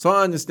you. So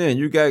I understand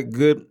you got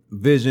good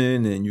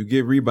vision and you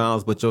get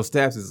rebounds, but your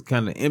stats is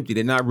kind of empty.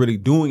 They're not really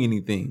doing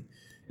anything.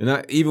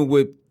 And even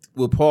with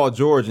Paul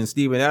George and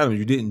Steven Adams,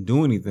 you didn't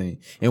do anything.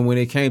 And when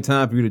it came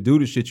time for you to do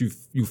the shit,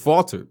 you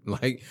faltered.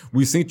 Like,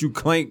 we seen you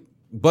clank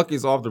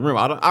buckets off the rim.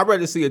 I'd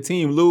rather see a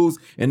team lose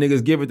and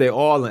niggas give it their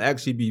all and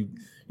actually be,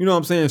 you know what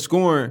I'm saying,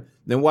 scoring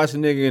than watch a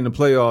nigga in the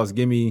playoffs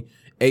give me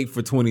 8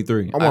 for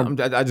 23.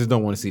 I just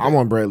don't want to see that. I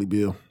want Bradley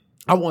Beal.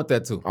 I want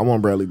that too. I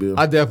want Bradley Beal.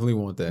 I definitely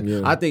want that.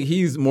 Yeah. I think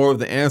he's more of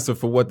the answer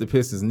for what the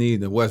Pistons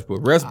need than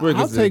Westbrook.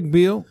 I'll take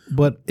Bill,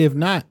 but if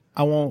not,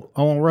 I want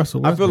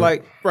Russell. I feel Westbrook.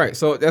 like right.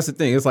 So that's the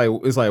thing. It's like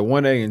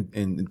 1A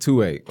and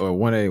 2A or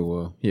 1A.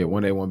 Well, yeah,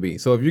 1A, 1B.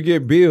 So if you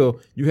get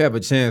Bill, you have a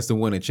chance to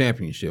win a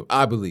championship.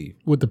 I believe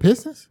with the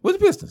Pistons with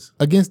the Pistons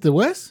against the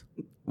West,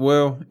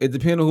 Well, it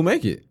depends on who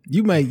make it.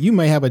 you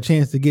may have a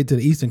chance to get to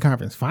the Eastern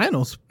Conference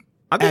Finals.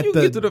 I think At you the-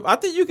 can get to the. I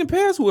think you can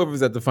pass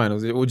whoever's at the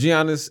finals. Well,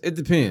 Giannis, it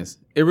depends.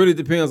 It really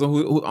depends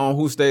on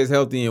who stays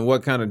healthy and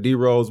what kind of D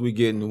Rose we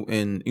get,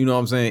 and you know what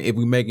I'm saying. If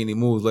we make any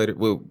moves later,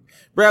 well,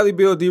 Bradley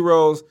Beal, D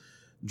Rose,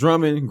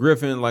 Drummond,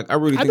 Griffin. Like I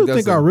really I think do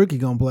think our rookie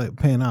gonna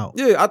pan out.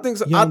 Yeah, I think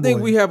so. Young I think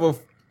boy. we have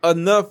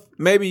enough.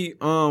 Maybe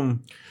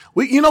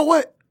You know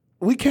what?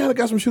 We kind of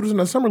got some shooters in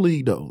the summer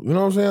league though. You know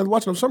what I'm saying?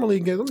 Watching them summer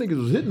league games, them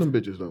niggas was hitting them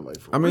bitches though. Like,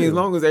 for I mean, real. as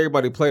long as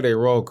everybody play their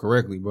role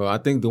correctly, bro. I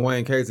think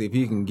Dwayne Casey, if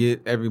he can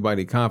get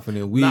everybody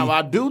confident, Now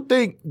I do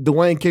think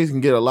Dwayne Case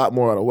can get a lot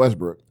more out of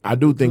Westbrook. I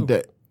do think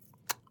that.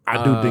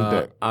 I do think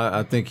that.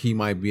 I think he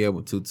might be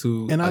able to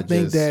too. And I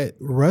think that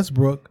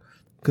Westbrook,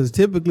 because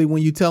typically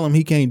when you tell him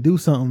he can't do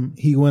something,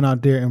 he went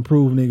out there and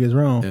proved niggas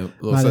wrong.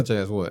 Such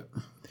as what?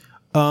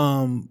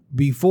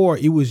 Before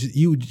it was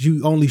you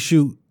only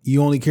shoot,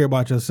 you only care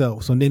about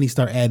yourself. So then he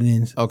start adding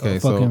in. Okay,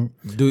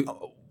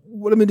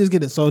 let me just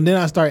get it. So then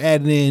I start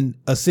adding in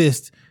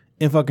assists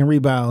and fucking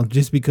rebounds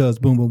just because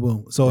boom, boom,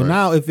 boom. So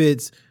now if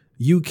it's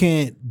you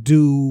can't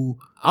do.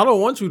 I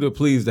don't want you to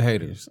please the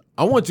haters.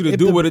 I want you to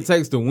do what it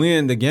takes to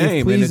win the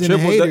game. And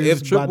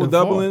if triple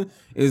doubling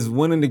is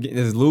winning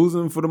is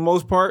losing for the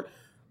most part,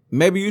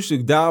 maybe you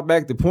should dial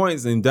back the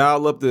points and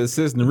dial up the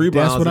assists and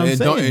rebounds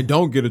and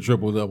don't get a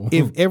triple double.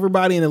 If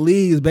everybody in the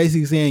league is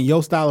basically saying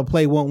your style of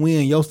play won't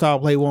win,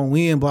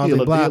 blah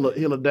blah blah,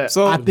 he'll adapt.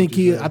 So I think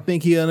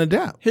he'll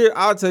adapt. Here,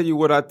 I'll tell you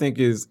what I think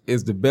is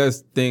the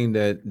best thing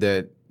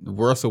that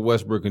Russell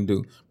Westbrook can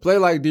do. Play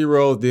like D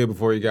Rose did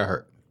before he got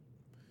hurt.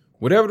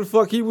 Whatever the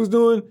fuck he was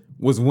doing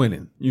was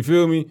winning. You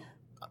feel me?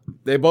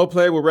 They both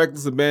played with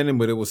reckless abandon,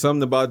 but it was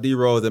something about D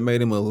Rose that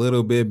made him a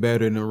little bit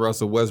better than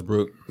Russell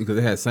Westbrook because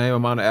they had the same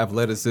amount of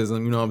athleticism.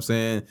 You know what I'm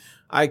saying?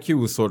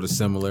 IQ was sort of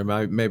similar.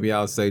 Maybe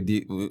I'll say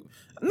No,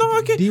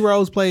 I can't. D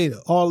Rose played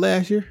all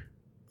last year.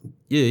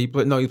 Yeah, he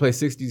played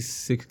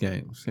 66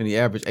 games and he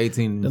averaged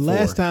 18. The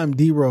last time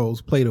D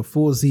Rose played a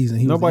full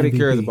season, nobody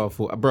cares about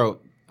full. Bro,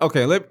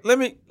 okay, let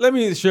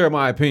me share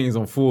my opinions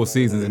on full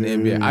seasons in the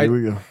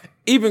NBA.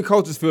 Even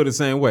coaches feel the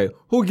same way.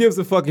 Who gives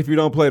a fuck if you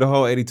don't play the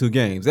whole 82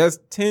 games? That's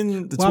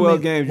 10 to 12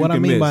 games you can miss. What I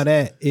mean by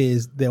that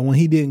is that when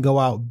he didn't go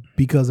out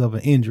because of an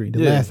injury, the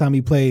last time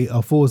he played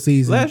a full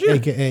season,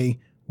 a.k.a.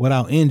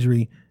 without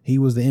injury, he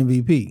was the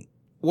MVP.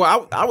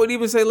 Well, I would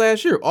even say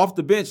last year, off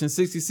the bench in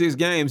 66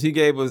 games, he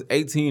gave us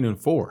 18 and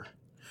 4.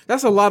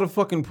 That's a lot of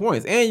fucking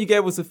points. And you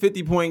gave us a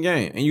 50-point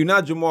game. And you're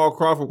not Jamal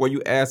Crawford where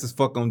you ass as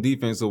fuck on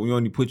defense, so we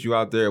only put you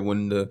out there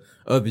when the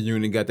other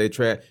unit got their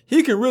track.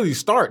 He can really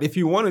start if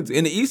he wanted to.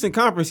 In the Eastern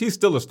Conference, he's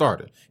still a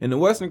starter. In the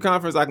Western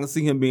Conference, I can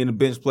see him being a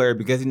bench player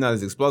because he's not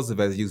as explosive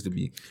as he used to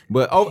be.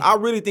 But I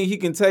really think he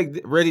can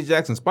take Reggie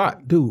Jackson's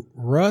spot. Dude,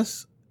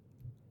 Russ,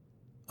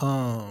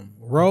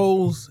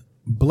 Rose,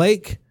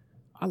 Blake,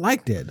 I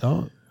like that,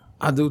 dog.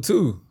 I do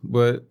too,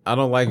 but I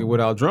don't like it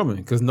without Drummond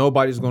because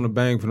nobody's going to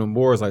bang for them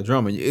boards like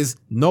Drummond. It's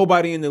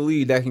nobody in the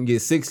league that can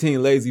get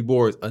 16 lazy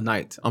boards a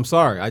night. I'm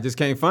sorry, I just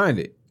can't find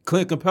it.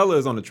 Clint Capella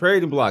is on the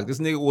trading block. This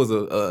nigga was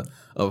a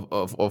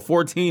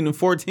 14 and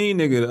 14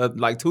 nigga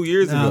like 2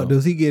 years ago.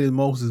 Does he get his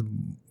most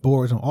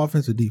boards on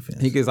offense or defense?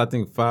 He gets, I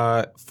think,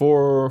 4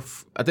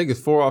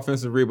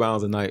 offensive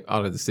rebounds a night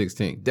out of the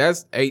 16.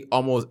 That's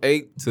almost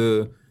 8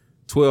 to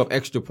 12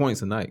 extra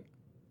points a night.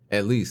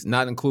 At least,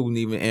 not including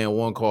even and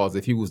one calls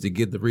if he was to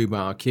get the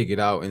rebound, kick it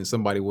out, and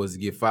somebody was to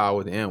get fouled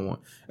with the and one.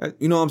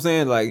 You know what I'm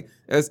saying? Like,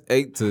 that's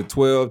 8 to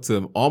 12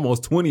 to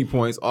almost 20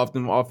 points off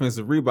them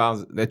offensive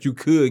rebounds that you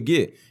could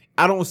get.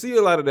 I don't see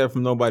a lot of that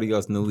from nobody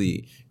else in the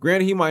league.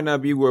 Granted, he might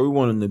not be where we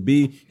want him to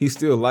be. He's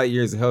still light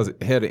years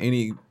ahead of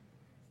any,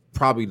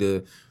 probably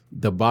the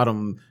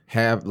bottom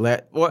half.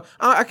 Well,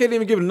 I can't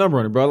even give a number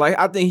on it, bro. Like,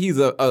 I think he's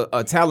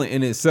a talent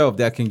in itself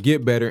that can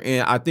get better,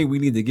 and I think we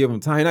need to give him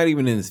time. He's not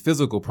even in his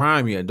physical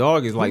prime yet.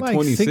 Dog is like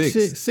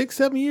 26.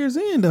 6-7 years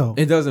in, though.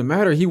 It doesn't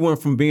matter. He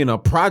went from being a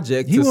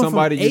project to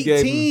somebody you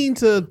gave him. 18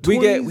 to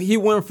 20. He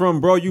went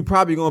from, bro, you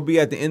probably going to be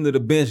at the end of the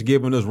bench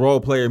giving us role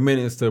player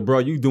minutes to, bro,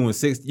 you doing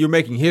 6. You're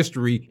making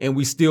history, and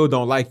we still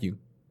don't like you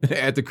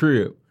at the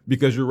crib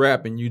because you're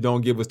rapping. You don't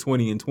give us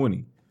 20 and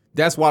 20.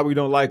 That's why we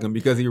don't like him,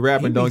 because he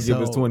rap and don't give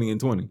us 20 and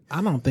 20.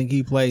 I don't think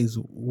he plays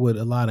with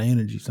a lot of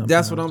energy sometimes.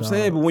 That's what I'm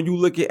saying. But when you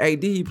look at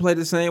AD, he played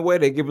the same way.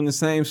 They give him the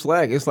same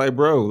slack. It's like,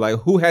 bro, like,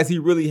 who has he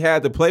really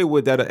had to play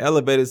with that are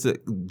elevated?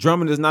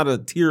 Drummond is not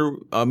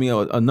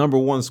a number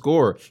one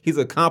scorer. He's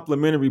a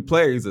complimentary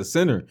player. He's a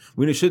center.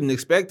 We shouldn't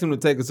expect him to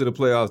take us to the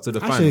playoffs, to the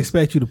finals. I should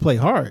expect you to play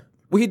hard.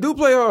 Well, he do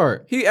play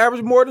hard. He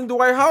averaged more than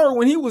Dwight Howard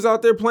when he was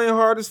out there playing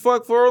hard as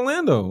fuck for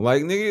Orlando.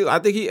 Like, nigga,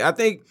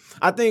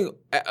 I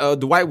think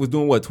Dwight was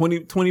doing what,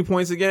 20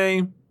 points a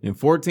game and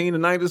 14 a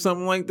night or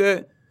something like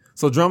that.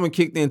 So Drummond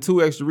kicked in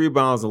 2 extra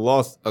rebounds and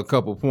lost a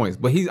couple points.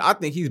 But I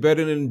think he's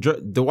better than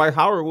Dwight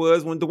Howard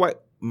was when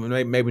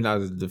maybe not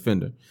as a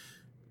defender.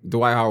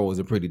 Dwight Howard was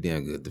a pretty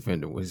damn good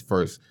defender with his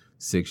first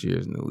 6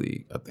 years in the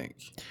league, I think.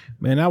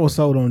 Man, I was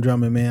sold on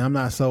Drummond, man. I'm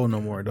not sold no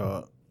more,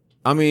 dog.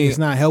 I mean, it's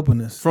not helping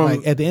us.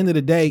 Like, at the end of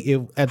the day,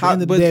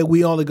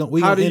 we only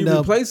going. How do you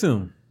replace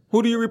him?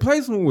 Who do you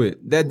replace him with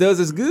that does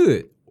as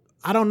good?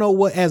 I don't know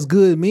what as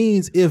good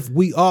means if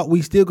we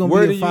still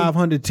gonna be a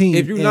 500 team.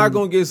 If you're not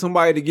gonna get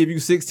somebody to give you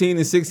 16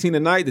 and 16 a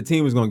night, the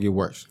team is gonna get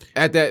worse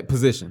at that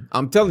position.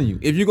 I'm telling you,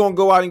 if you're gonna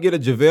go out and get a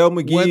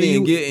JaVale McGee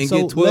and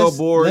get 12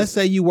 boards, let's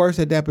say you worse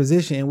at that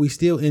position and we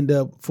still end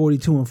up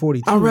 42 and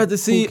 42. I'd rather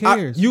see. Who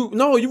cares? You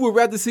would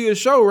rather see a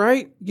show,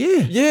 right?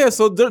 Yeah.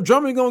 So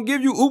Drummond gonna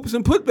give you oops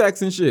and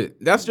putbacks and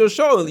shit. That's your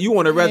show. You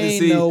want to rather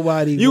see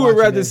nobody. You would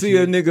rather see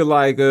a nigga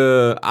like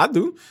I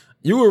do.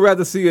 You would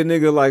rather see a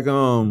nigga like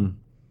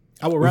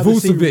I would rather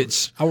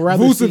Vucevic. I would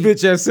rather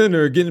Vucevic at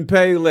center getting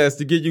paid less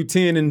to get you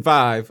 10 and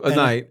 5 a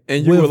night,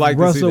 and you would like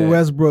to see Russell that.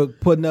 Westbrook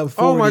putting up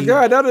 40. Oh my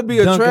God, that'd be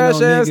a dunking trash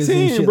on ass niggas and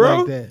team, shit bro.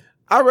 like that.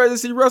 I'd rather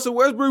see Russell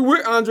Westbrook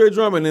with Andre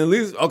Drummond. And at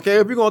least, okay,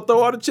 if you're gonna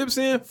throw all the chips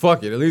in,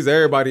 fuck it. At least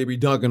everybody be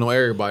dunking on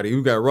everybody.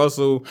 We got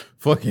Russell,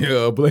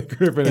 fucking Blake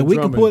Griffin, and we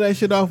Drummond. can pull that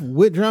shit off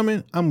with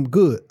Drummond, I'm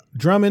good.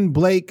 Drummond,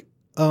 Blake,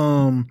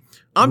 I'm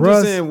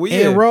Russ, just saying,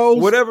 and Rose,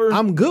 whatever.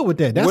 I'm good with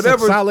that. That's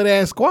whatever- a solid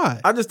ass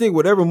squad. I just think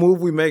whatever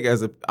move we make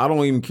I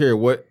don't even care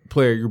what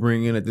player you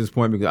bring in at this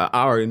point, because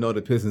I already know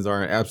the Pistons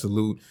are in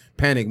absolute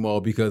panic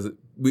mode because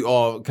we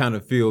all kind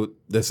of feel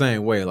the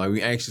same way. Like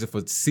we anxious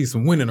to see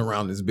some winning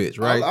around this bitch,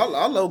 right?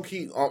 I low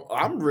key.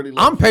 I'm really.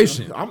 I'm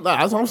patient.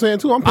 That's what I'm saying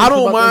too. I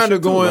don't mind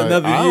it going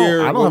another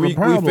year. I don't have a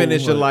problem. We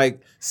finish at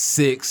like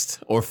 6th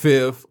or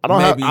 5th. I don't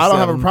have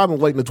a 7th. problem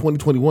waiting to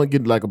 2021,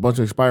 getting like a bunch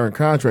of expiring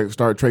contracts,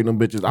 start trading them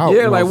bitches out. Yeah,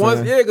 you know like what I'm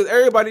once, saying? because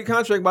everybody's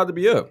contract about to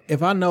be up.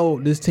 If I know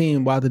this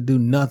team about to do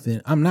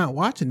nothing, I'm not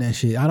watching that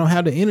shit. I don't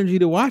have the energy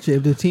to watch it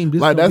if the team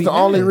just Like gonna that's be the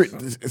only.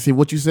 ass. See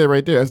what you said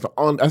right there.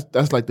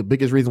 That's like the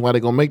biggest reason why they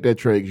gonna make that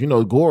trade. You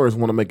know, Gores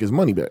want to make his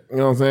money back. You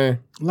know what I'm saying?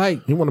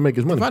 Like He want to make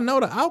his money. if I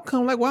know the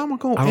outcome, like why am I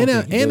going? I don't And,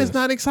 think he and does. it's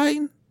not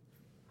exciting.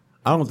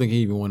 I don't think he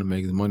even want to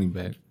make his money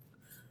back.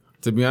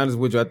 To be honest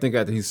with you, I think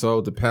after he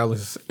sold the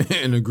Palace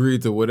and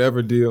agreed to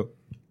whatever deal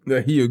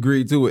that he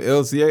agreed to with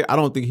LCA, I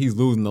don't think he's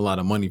losing a lot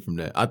of money from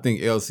that. I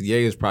think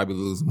LCA is probably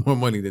losing more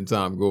money than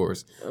Tom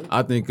Gores.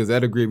 I think because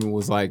that agreement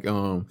was like,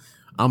 I'm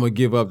going to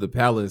give up the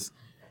Palace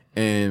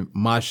and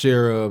my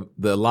share of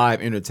the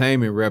live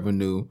entertainment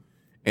revenue,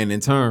 and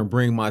in turn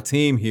bring my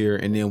team here,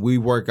 and then we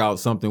work out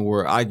something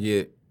where I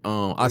get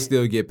I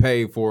still get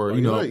paid for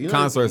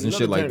concerts and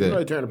shit like that. You know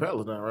they tearing the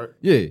Palace down, right?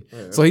 Yeah.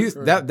 So he's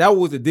that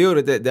was the deal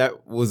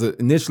that was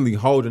initially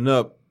holding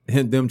up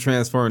them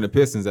transferring the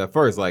Pistons at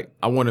first. Like,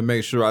 I want to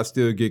make sure I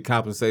still get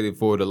compensated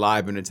for the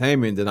live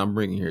entertainment that I'm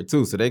bringing here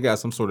too. So they got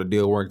some sort of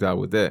deal worked out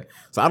with that.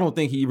 So I don't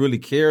think he really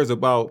cares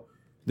about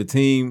the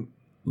team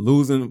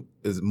losing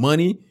his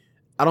money.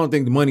 I don't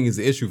think the money is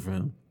the issue for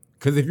him.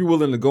 Because if you're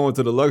willing to go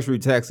into the luxury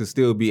tax and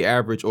still be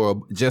average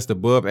or just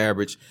above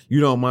average, you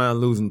don't mind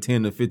losing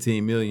 10 to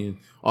 15 million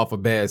off a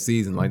bad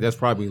season. Like, that's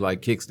probably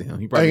like kicks to him.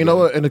 He probably Hey, you know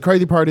what? And the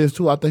crazy part is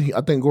too. I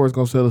think Gore's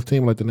gonna sell his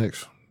team like the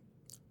next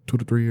 2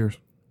 to 3 years.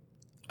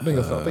 I think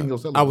he'll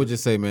sell. I would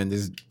just say, man,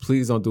 just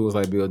please don't do us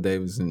like Bill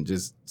Davis and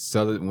just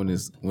sell it when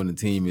the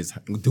team is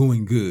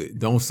doing good.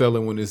 Don't sell it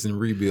when it's in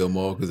rebuild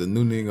mode, because a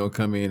new nigga gonna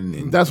come in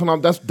and That's what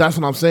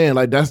I'm saying.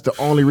 Like that's the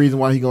only reason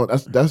why he going.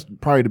 That's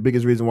probably the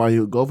biggest reason why he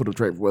would go for the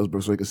trade for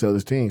Westbrook, so he can sell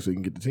his team, so he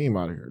can get the team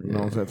out of here. You know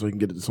what I'm saying? So he can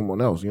get it to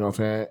someone else. You know what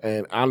I'm saying?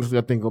 And honestly,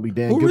 I think it's gonna be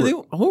Dan who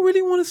Gilbert.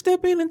 really want to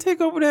step in and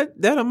take over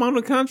that amount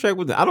of contract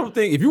with them? I don't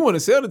think if you want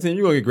to sell the team,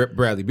 you're gonna get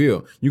Bradley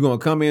Beal. You're gonna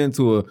come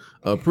into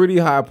a pretty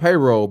high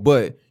payroll,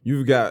 but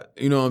you've got,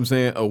 you know what I'm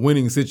saying, a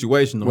winning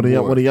situation With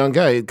a young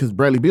guy, because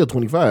Bradley Beal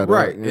 25,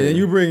 right? Yeah. And then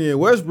you bring in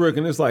Westbrook,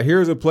 and it's like,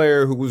 here's a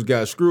player who's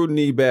got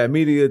scrutiny, bad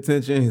media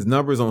attention. His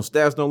numbers on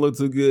stats don't look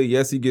too good.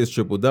 Yes, he gets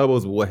triple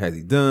doubles, but what has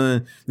he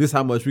done? This is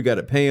how much we got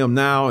to pay him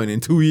now, and in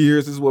 2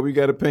 years, this is what we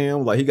got to pay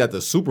him. Like, he got the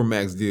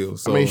supermax deal.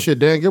 So I mean, shit,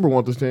 Dan Gilbert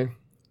wants this team.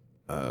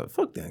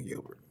 fuck Dan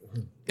Gilbert.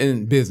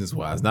 In business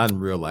wise, not in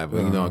real life, but,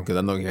 you know, because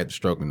I know he had the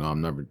stroke and all.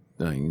 I'm never,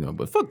 you know,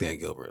 but fuck Dan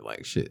Gilbert,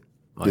 like shit.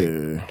 Like,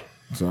 Yeah.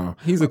 So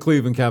he's a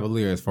Cleveland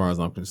Cavalier as far as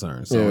I'm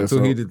concerned. So Yeah, until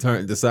so- he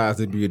decides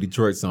to be a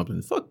Detroit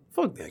something, fuck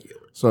Dan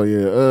Gilbert. So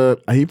yeah,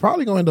 he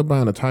probably gonna end up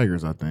buying the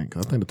Tigers. I think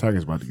the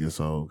Tigers about to get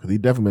sold because he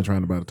definitely been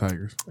trying to buy the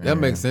Tigers. That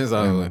makes sense.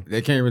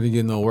 They can't really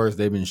get no worse.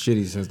 They've been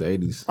shitty since the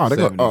 80s. Oh, they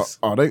go.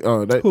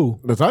 70s. They Who?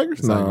 the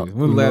Tigers? No,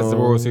 When the last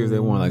World Series they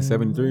won, like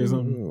 73 or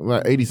something?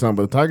 like 80 something.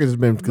 But the Tigers has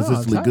been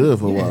consistently Tigers, good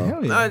for a yeah, while.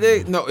 hell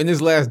yeah. No, in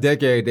this last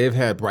decade, they've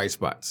had bright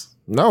spots.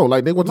 No,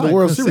 like they went to the Like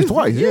World Series consistent,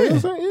 twice. Yeah, yeah. you know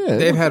what I'm saying? Yeah,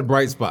 They've had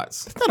bright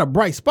spots. It's not a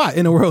bright spot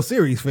in the World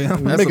Series,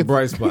 fam. That's a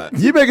bright spot.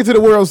 You make it to the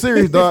World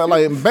Series, dog.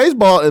 Like in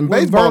baseball, When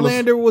baseball.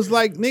 Verlander was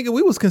like, nigga,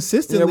 we was Yeah,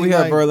 consistently we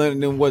had like, Verlander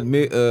and then what?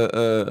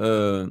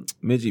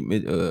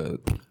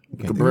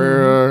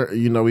 Cabrera,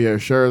 you know, we had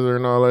Scherzer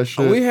and all that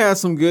shit. We had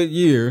some good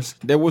years.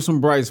 There were some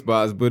bright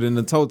spots, but in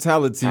the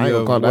totality I ain't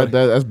of gonna call what,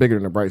 that's bigger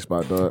than a bright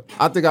spot, dog.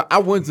 I think I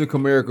went to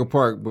Comerica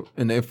Park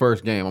in their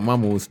first game. My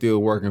mama was still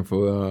working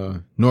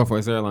for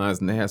Northwest Airlines,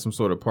 and they had some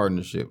sort of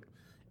partnership.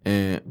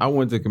 And I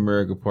went to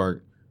Comerica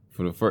Park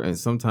for the first, and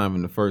sometime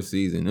in the first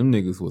season, them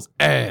niggas was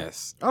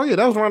ass. Oh yeah,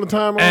 that was around the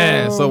time.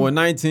 And so in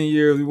 19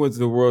 years, we went to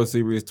the World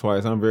Series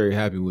twice. I'm very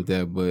happy with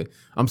that. But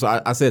I'm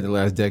sorry, I said the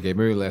last decade,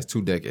 maybe the last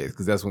 2 decades,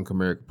 because that's when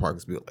Comerica Park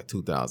was built, like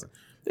 2000.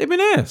 They've been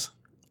ass.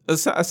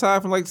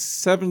 Aside from like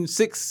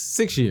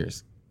 6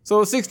 years.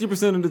 So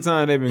 60% of the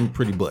time, they've been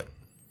pretty butt.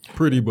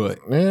 Pretty butt.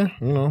 Yeah,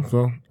 you know,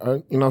 so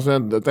you know what I'm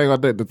saying. The thing I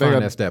did,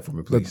 Find that stat for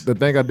me, please. the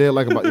thing I did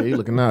like about you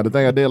looking now. The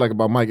thing I did like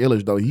about Mike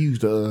Ilitch though, he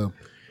used to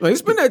Like,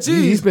 spend that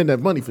cheese. he spent that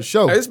money for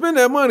sure. Hey, spend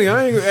that money.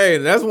 Hey,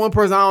 that's one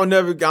person I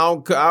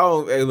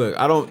don't. Hey,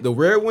 look, the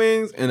Red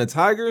Wings and the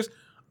Tigers,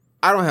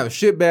 I don't have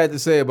shit bad to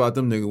say about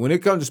them niggas. When it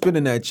comes to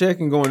spending that check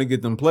and going to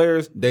get them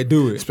players, they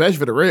do it. Especially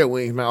for the Red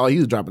Wings, man. Oh, he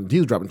was dropping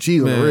cheese on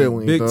the Red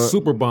Wings. Big dog.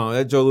 super bomb.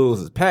 That Joe Louis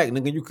is packed,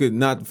 nigga. You could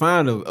not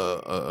find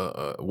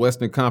a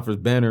Western Conference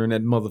banner in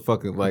that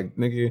motherfucking like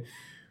nigga.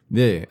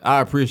 Yeah,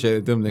 I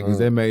appreciated them niggas.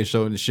 They made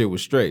sure the shit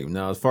was straight.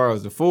 Now, as far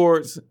as the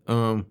forwards,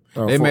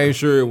 they made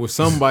sure it was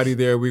somebody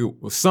there.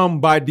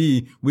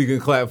 Somebody we can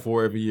clap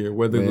for every year.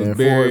 Whether it was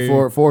Barry,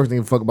 Forrest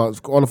didn't fuck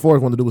about. All the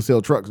Forrest wanted to do was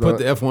sell trucks. put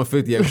the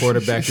F-150 at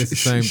quarterback. It's the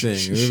same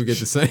thing. We get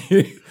the same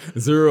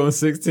 0 and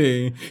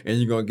 16, and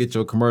you're gonna get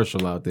your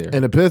commercial out there.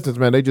 And the Pistons,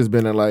 man, they just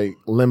been in like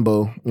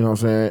limbo. You know what I'm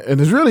saying? And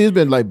it's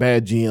been like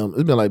bad GM.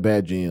 It's been like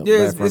bad GM.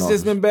 Yeah, it's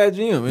just been bad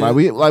GM. Like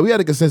we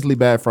had a consistently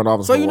bad front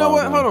office. So you know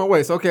what? Hold on,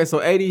 wait. So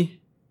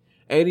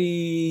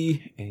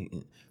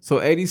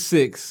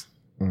 86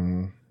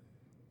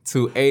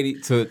 to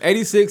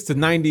 86 to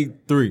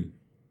 93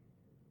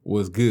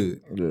 was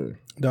good. Yeah.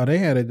 No, they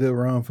had a good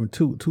run from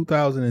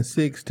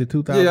 2006 to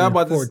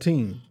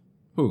 2014.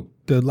 Who?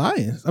 The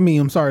Lions.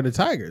 I'm sorry, the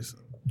Tigers.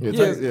 Yeah,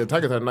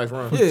 Tigers had a nice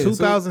run. Yeah,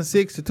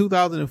 2006 to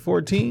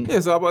 2014. Yeah,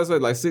 so I about to say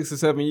like 6 or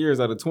 7 years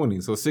out of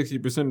 20. So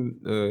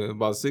 60%,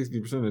 about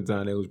 60% of the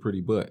time, they was pretty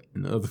butt.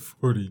 And the other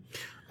 40.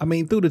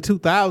 Through the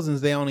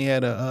 2000s, they only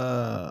had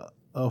a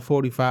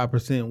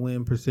 45%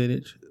 win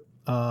percentage.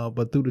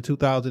 But through the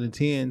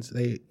 2010s,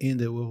 they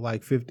ended with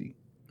like 50.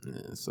 Yeah,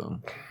 so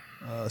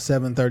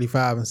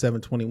 735 and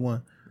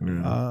 721.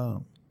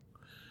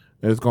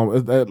 It's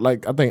going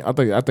like I think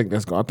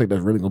that's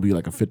really gonna be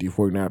like a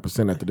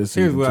 50-49% after this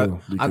here's season what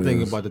too. I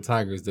think about the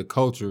Tigers. The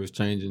culture is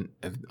changing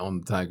on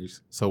the Tigers.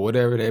 So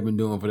whatever they've been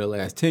doing for the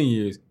last 10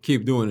 years,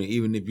 keep doing it,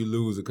 even if you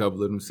lose a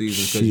couple of them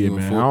seasons. Shit,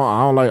 man.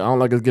 I don't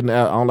like us giving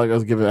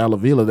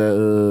Alavila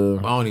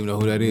that. I don't even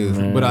know who that is,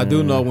 but I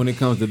do know when it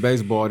comes to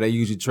baseball, they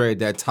usually trade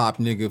that top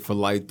nigga for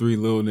like 3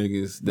 little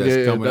niggas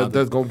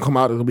that's gonna come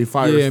out. It's gonna be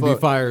fire. Yeah, as fuck. be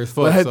fire as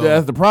fuck. But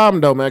that's the problem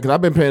though, man. Because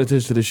I've been paying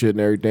attention to this shit and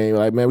everything.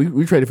 Like, man,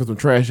 we traded for some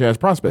trash ass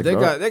prospects.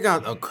 They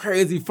got a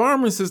crazy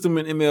farming system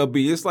in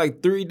MLB. It's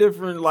like 3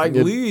 different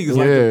leagues.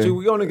 Like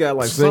we only got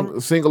like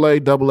single A,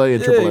 double A,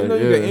 and triple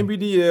A. You got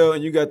NBDL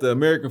and you got the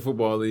American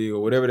Football League or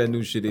whatever that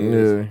new shit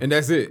is, and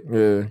that's it.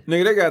 Yeah,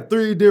 nigga, they got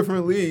 3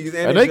 different leagues,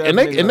 and they get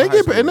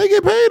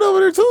paid over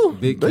there too.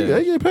 They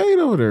get paid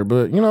over there,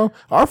 but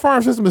our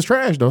farm system is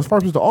trash though. Our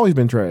farm system always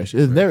been trash.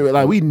 It's never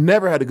like we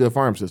never had a good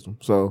farm system.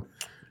 So,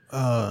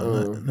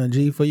 now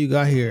G, before you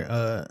got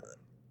here,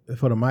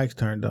 before the mics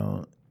turned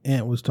on,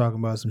 Ant was talking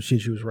about some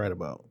shit you was right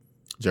about.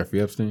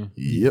 Jeffrey Epstein.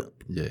 Yep.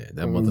 Yeah,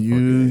 that motherfucker.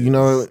 You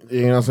know what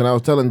I'm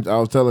saying? I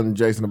was telling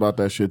Jason about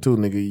that shit too,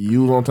 nigga.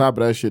 You was on top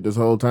of that shit this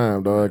whole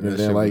time, dog. And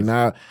then like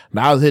now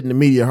it's hitting the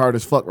media hard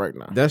as fuck right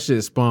now. That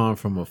shit spawned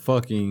from a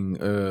fucking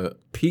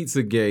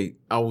Pizzagate.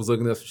 I was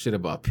looking up some shit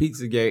about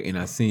Pizzagate and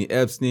I seen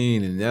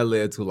Epstein and that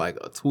led to like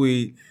a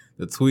tweet.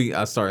 The tweet,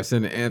 I started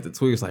sending Ant the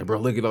tweets like, bro,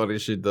 look at all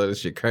this shit, though.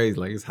 This shit crazy.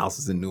 Like, his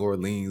houses in New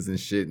Orleans and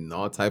shit and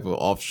all type of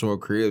offshore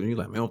cribs. And you're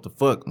like, man, what the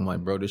fuck? I'm like,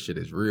 bro, this shit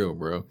is real,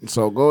 bro.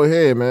 So go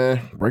ahead,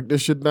 man. Break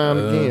this shit down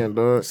again,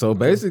 dog. So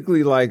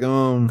basically, like,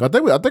 I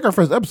think our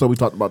first episode we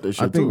talked about this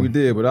shit, I think we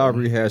did, but I'll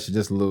rehash it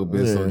just a little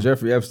bit. Yeah. So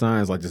Jeffrey Epstein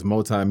is like this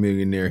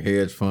multi-millionaire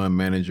hedge fund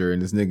manager, and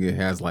this nigga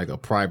has like a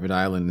private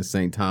island in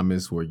St.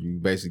 Thomas where you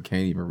basically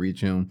can't even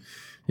reach him.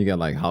 He got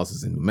like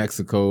houses in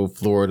Mexico,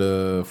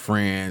 Florida,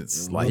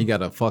 France. Mm-hmm. Like he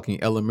got a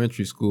fucking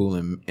elementary school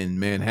in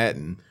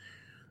Manhattan,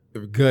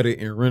 gutted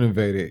and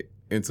renovated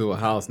into a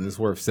house, and it's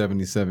worth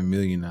 $77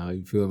 million now.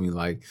 You feel me?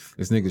 Like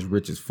this nigga's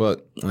rich as fuck.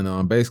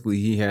 And basically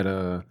he had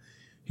a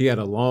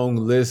long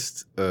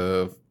list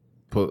of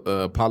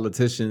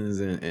politicians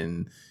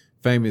and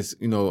famous,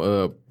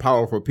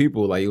 powerful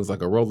people. Like it was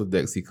like a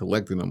Rolodex. He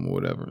collected them or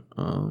whatever.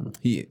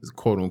 He is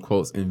quote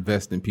unquote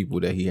invest in people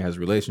that he has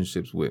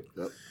relationships with.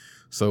 Yep.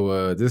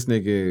 So this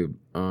nigga,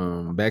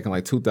 back in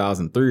like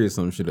 2003 or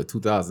some shit, or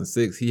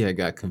 2006, he had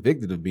got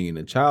convicted of being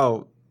a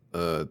child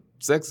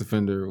sex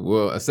offender,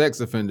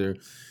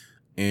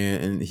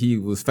 and he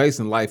was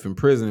facing life in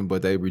prison,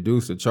 but they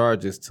reduced the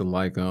charges to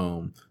like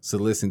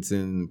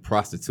soliciting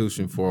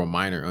prostitution for a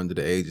minor under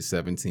the age of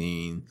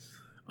 17.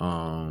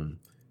 And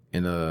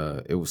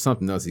it was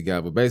something else he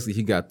got, but basically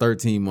he got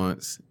 13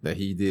 months that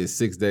he did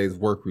 6 days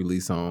work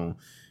release on.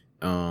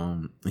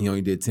 He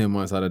only did 10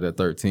 months out of that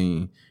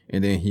 13,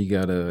 and then he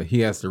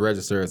has to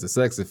register as a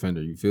sex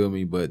offender. You feel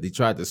me? But they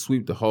tried to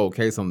sweep the whole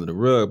case under the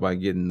rug by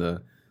getting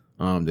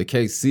the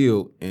case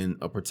sealed and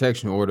a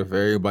protection order for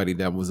everybody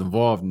that was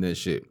involved in that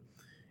shit.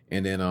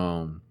 And then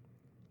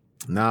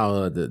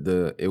now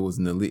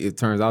it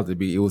turns out to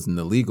be it was an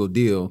illegal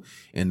deal,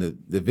 and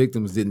the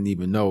victims didn't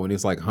even know, and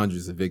it's like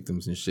hundreds of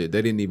victims and shit.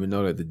 They didn't even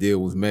know that the deal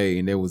was made,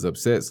 and they was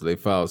upset, so they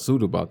filed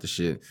suit about the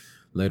shit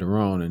later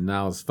on. And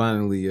now it's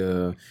finally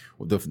the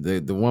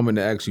woman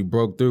that actually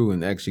broke through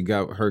and actually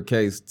got her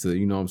case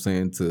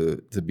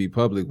to to be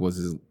public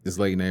was this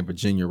lady named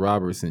Virginia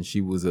Roberts, and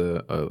she was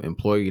a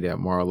employee at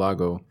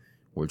Mar-a-Lago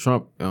or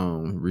Trump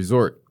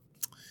resort,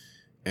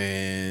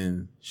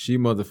 and she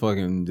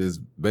motherfucking just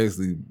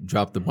basically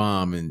dropped the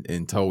bomb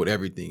and told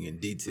everything in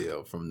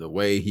detail, from the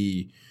way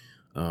he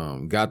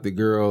got the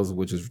girls,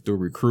 which is through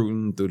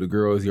recruiting, through the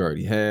girls he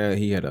already had.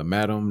 He had a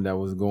madam that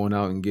was going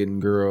out and getting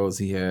girls.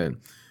 He had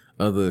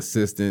other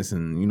assistants,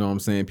 and you know what I'm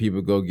saying,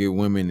 people go get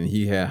women, and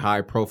he had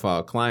high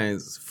profile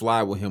clients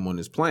fly with him on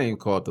his plane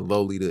called the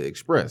Lolita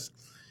Express.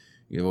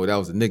 You know, that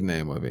was the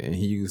nickname of it. And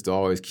he used to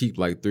always keep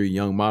like 3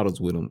 young models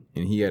with him.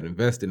 And he had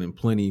invested in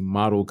plenty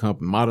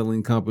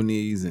modeling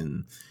companies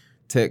and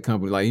tech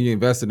companies. Like he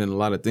invested in a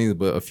lot of things,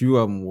 but a few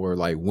of them were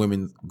like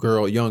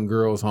young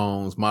girls'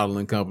 homes,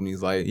 modeling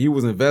companies. Like he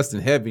was investing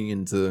heavy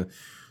into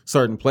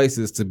certain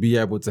places to be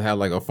able to have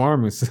like a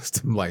farming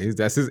system. Like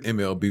that's his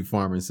MLB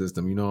farming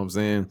system. You know what I'm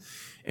saying?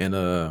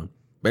 And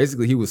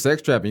basically he was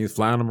sex trafficking. He was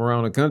flying them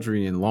around the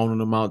country and loaning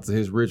them out to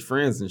his rich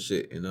friends and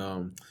shit. And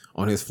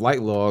on his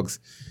flight logs,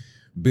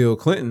 Bill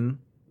Clinton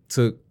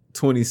took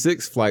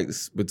 26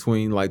 flights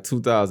between like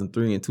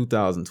 2003 and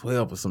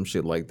 2012 or some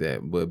shit like that.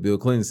 But Bill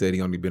Clinton said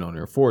he only been on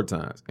there 4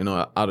 times. And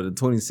out of the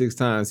 26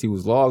 times he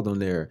was logged on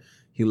there,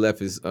 he left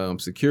his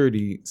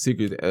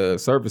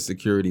secret service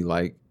security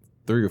like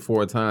 3 or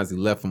 4 times. He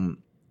left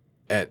them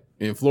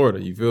in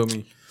Florida. You feel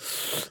me?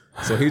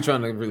 So he's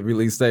trying to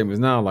release statements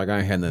now like I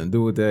ain't had nothing to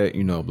do with that,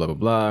 you know, blah, blah,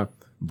 blah.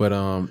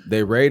 But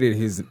they raided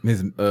his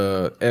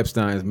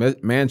Epstein's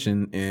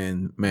mansion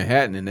in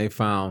Manhattan, and they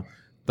found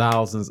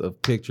thousands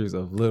of pictures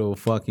of little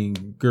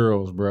fucking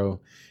girls, bro,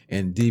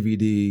 and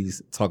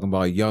DVDs talking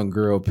about young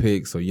girl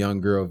pics or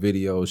young girl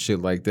videos, shit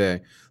like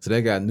that. So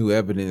they got new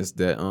evidence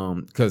that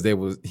because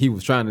he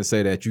was trying to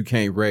say that you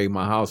can't raid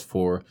my house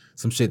for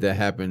some shit that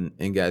happened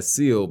and got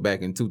sealed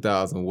back in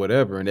 2000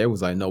 whatever, and they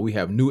was like, no, we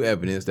have new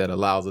evidence that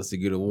allows us to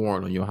get a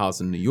warrant on your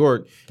house in New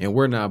York, and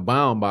we're not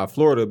bound by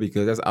Florida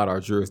because that's out our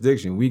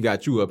jurisdiction. We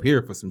got you up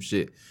here for some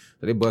shit.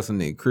 So they busted in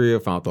their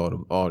crib, found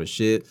all the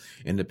shit,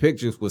 and the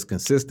pictures was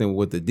consistent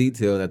with the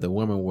detail that the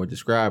women were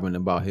describing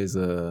about his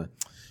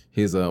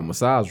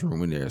massage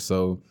room in there.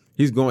 So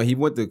he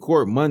went to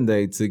court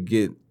Monday to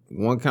get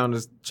 1 count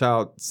of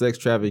child sex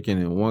trafficking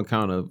and 1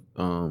 count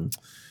of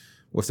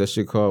what's that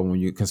shit called when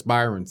you're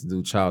conspiring to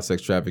do child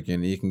sex trafficking.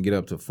 And you can get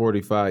up to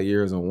 45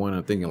 years on one,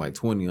 I'm thinking like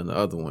 20 on the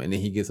other one, and then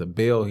he gets a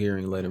bail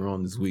hearing later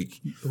on this week.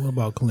 What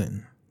about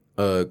Clinton?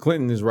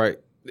 Clinton is right.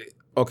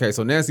 Okay,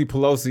 so Nancy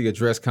Pelosi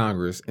addressed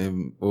Congress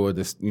or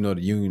the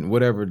union,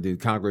 whatever, the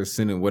Congress,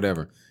 Senate,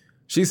 whatever.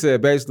 She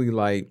said basically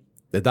like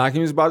the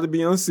document's about to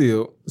be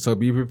unsealed, so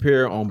be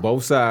prepared on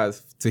both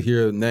sides to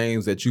hear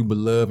names that you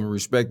beloved and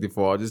respected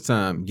for all this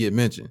time get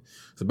mentioned.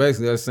 So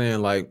basically that's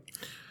saying like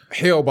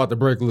hell about to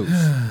break loose.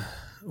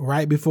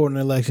 Right before an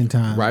election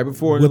time. Right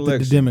before an election.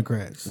 With the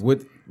Democrats.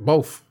 With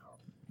both.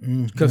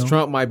 Because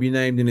Trump might be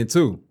named in it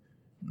too.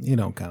 You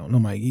don't count.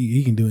 Nobody.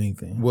 He can do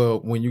anything. Well,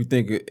 when you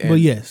think, but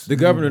yes, the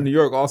governor of New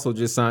York also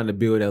just signed a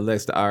bill that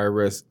lets the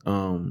IRS,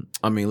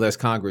 lets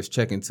Congress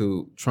check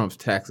into Trump's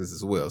taxes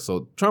as well.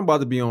 So Trump about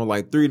to be on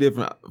like 3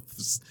 different.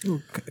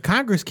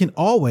 Congress can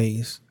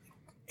always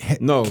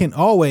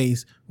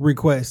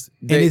request,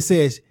 and it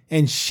says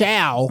and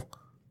shall.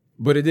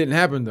 But it didn't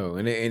happen though,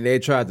 and they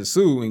tried to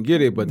sue and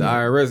get it, but the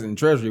IRS and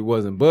Treasury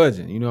wasn't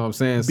budging. You know what I'm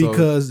saying? So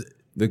because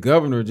the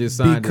governor just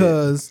signed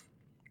because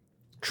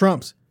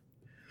Trump's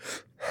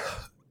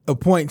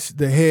appoints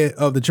the head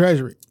of the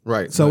Treasury.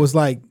 Right. So it's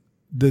like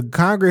the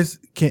Congress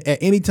can at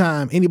any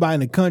time, anybody in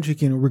the country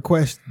can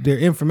request their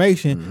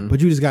information,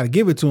 but you just got to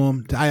give it to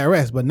them to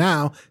IRS. But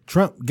now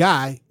Trump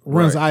guy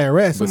runs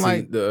IRS. But I'm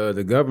like,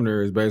 the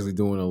governor is basically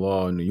doing a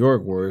law in New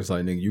York where it's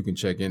like, nigga, you can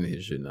check into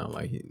his shit now.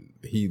 Like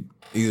he's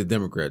a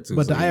Democrat too.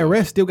 But the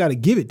IRS still got to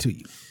give it to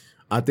you.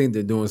 I think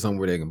they're doing something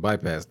where they can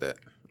bypass that.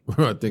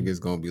 I think it's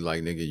gonna be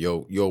like,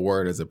 nigga, your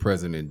word as a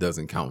president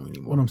doesn't count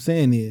anymore. What I'm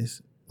saying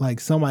is, like,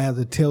 somebody has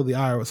to tell the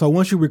IRS. So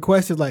once you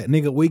request it, like,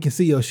 nigga, we can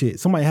see your shit.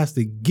 Somebody has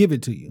to give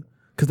it to you.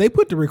 Because they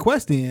put the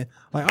request in,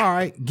 like, all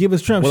right, give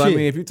us Trump shit. Well, I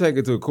mean, if you take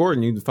it to a court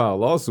and you file a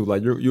lawsuit,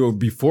 like, you'll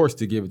be forced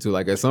to give it to,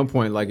 like, at some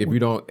point, like, if you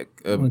don't...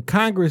 when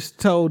Congress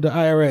told the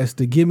IRS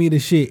to give me the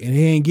shit and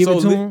he ain't give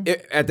it to him...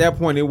 At that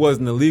point, it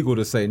wasn't illegal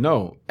to say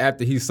no.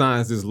 After he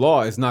signs this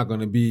law, it's not going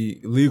to be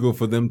legal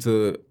for them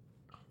to...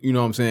 You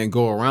know what I'm saying?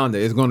 Go around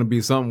it. It's going to be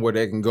something where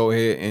they can go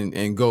ahead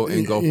and go follow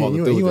through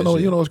with that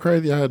shit. You know what's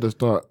crazy? I had this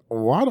thought.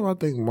 Why do I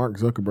think Mark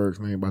Zuckerberg's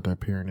name about that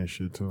appearing this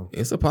shit too?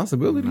 It's a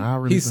possibility.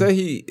 Really he said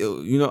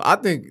I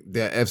think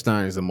that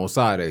Epstein is a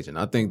Mossad agent.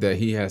 I think that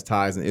he has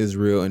ties in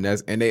Israel, and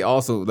they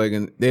also like,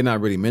 and they're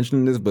not really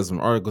mentioning this, but some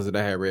articles that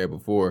I had read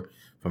before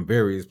from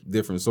various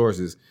different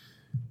sources.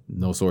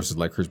 No sources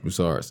like Chris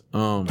Broussard's.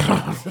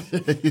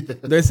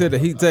 They said that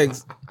he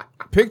takes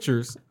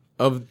pictures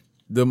of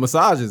the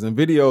massages and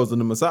videos of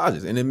the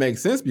massages. And it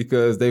makes sense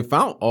because they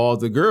found all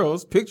the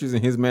girls' pictures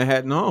in his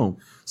Manhattan home.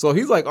 So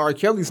he's like R.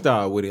 Kelly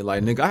style with it.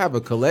 Like, nigga, I have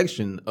a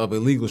collection of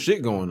illegal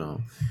shit going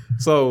on.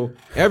 So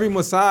every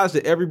massage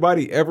that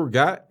everybody ever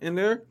got in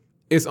there,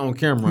 it's on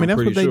camera. I mean,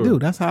 that's what they do.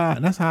 That's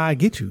how I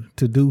get you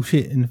to do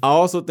shit. I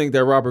also think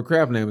that Robert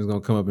Kraft name is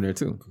going to come up in there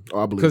too.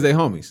 Oh, I believe. Because they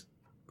homies.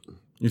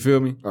 You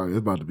feel me? Oh, it's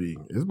about to be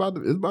a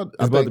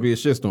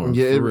shitstorm.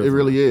 Yeah, it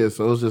really is.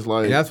 So it's just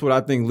like, and that's what I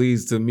think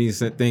leads to me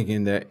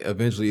thinking that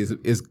eventually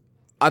is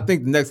I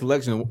think the next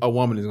election, a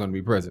woman is going to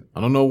be president.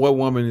 I don't know what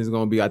woman is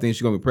going to be. I think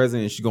she's going to be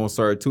president, and she's going to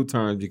serve 2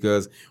 terms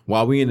because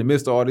while we in the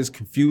midst of all this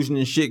confusion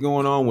and shit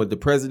going on with the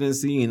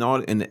presidency and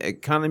all and the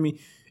economy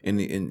and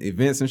the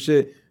events and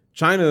shit,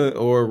 China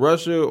or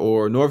Russia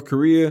or North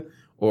Korea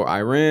or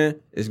Iran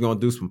is going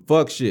to do some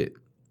fuck shit.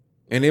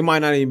 And it might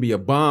not even be a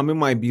bomb. It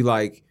might be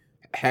like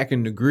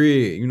hacking the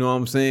grid. You know what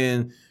I'm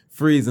saying?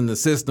 Freezing the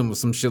system or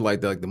some shit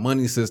like that, like the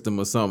money system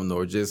or something,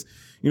 or just,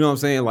 you know what I'm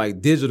saying, like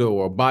digital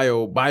or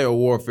bio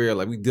warfare,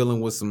 like we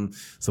dealing with some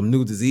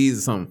new disease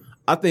or something.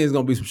 I think it's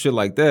gonna be some shit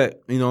like that,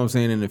 you know what I'm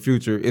saying, in the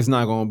future. It's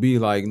not gonna be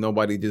like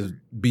nobody just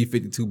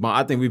B-52 bomb.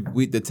 I think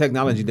we the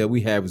technology that we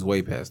have is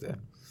way past that.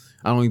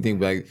 I don't even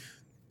think like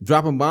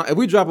dropping bomb. If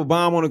we drop a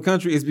bomb on a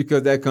country, it's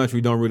because that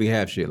country don't really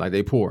have shit. Like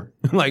they poor.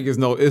 Like it's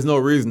no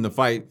reason to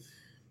fight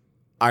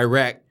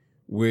Iraq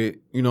with,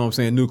 you know what I'm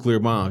saying, nuclear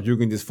bombs. You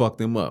can just fuck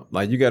them up.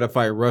 Like you got to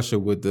fight Russia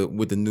with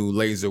the new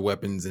laser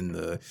weapons and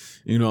the,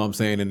 you know what I'm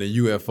saying, and the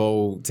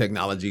UFO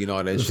technology and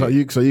all that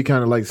shit. So you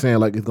kind of like saying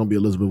like it's gonna be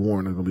Elizabeth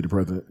Warren that's gonna be the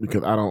president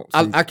because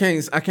I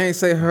can't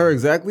say her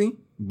exactly,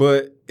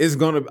 but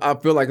I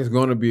feel like it's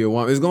gonna be a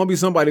woman. It's gonna be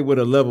somebody with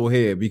a level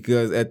head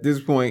because at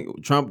this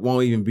point Trump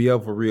won't even be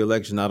up for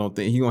re-election. I don't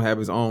think he gonna have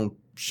his own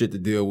shit to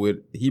deal with.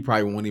 He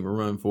probably won't even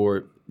run for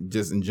it.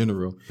 Just in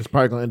general, it's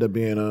probably gonna end up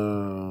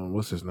being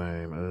what's his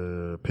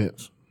name,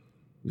 Pence.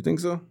 You think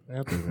so?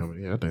 I think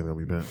it'll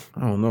be Pence. I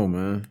don't know,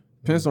 man.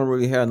 Pence don't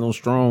really have no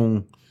strong,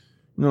 you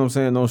know what I'm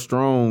saying, no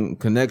strong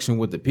connection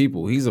with the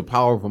people. He's a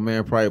powerful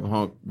man,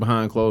 probably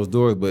behind closed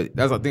doors, but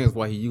I think that's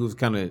why he was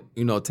kind of,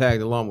 you know,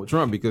 tagged along with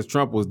Trump because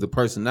Trump was the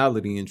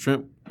personality and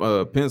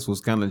Pence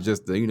was kind of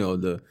just the, you know,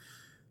 the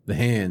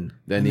hand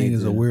that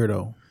nigga's a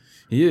weirdo.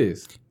 He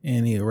is.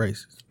 And he a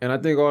racist. And I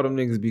think all them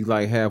niggas be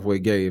like halfway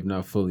gay, if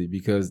not fully,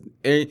 because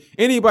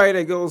anybody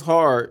that goes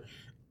hard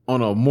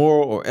on a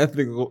moral or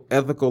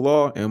ethical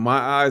law, in my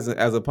eyes,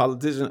 as a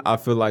politician, I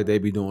feel like they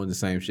be doing the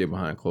same shit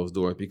behind closed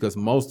doors because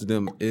most of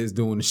them is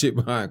doing the shit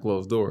behind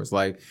closed doors.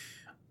 Like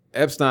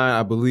Epstein,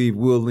 I believe,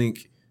 will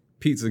link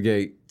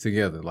Pizzagate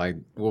together. Like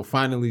we'll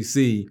finally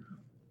see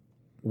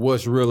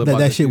what's real about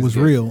that shit was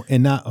real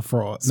and not a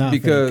fraud. Not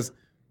because fake.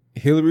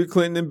 Hillary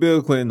Clinton and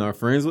Bill Clinton are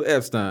friends with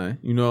Epstein.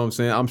 You know what I'm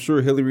saying? I'm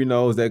sure Hillary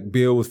knows that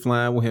Bill was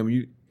flying with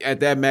him. At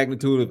that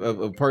magnitude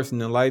of a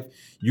person in life,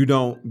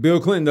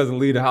 Bill Clinton doesn't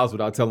leave the house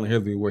without telling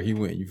Hillary where he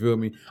went. You feel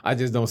me? I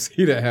just don't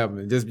see that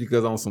happening just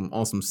because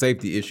on some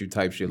safety issue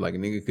type shit, like a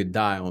nigga could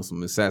die on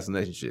some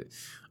assassination shit.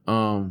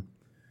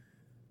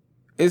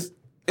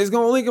 It's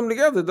gonna link them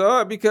together,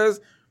 dog, because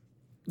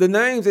the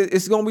names,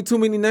 it's gonna be too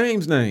many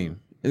names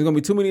named. There's going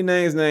to be too many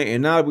names named,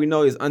 and now that we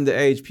know it's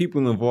underage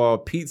people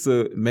involved,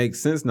 pizza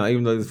makes sense now,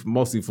 even though it's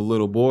mostly for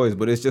little boys,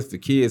 but it's just for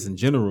kids in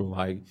general.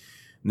 Like,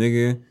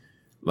 nigga,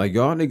 like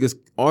y'all niggas,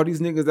 all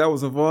these niggas that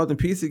was involved in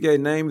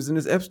Pizzagate names in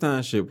this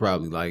Epstein shit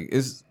probably. Like,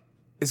 it's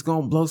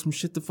going to blow some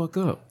shit the fuck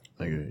up.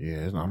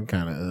 Yeah, I'm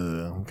kind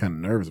of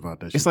nervous about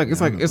that shit.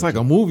 It's like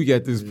a movie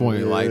at this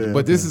point.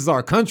 But this is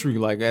our country,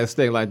 like, at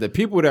stake. Like, the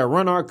people that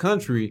run our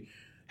country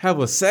have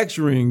a sex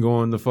ring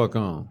going the fuck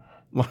on.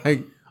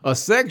 Like, a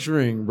sex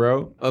ring,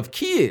 bro, of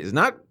kids,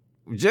 not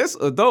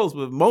just adults,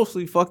 but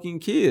mostly fucking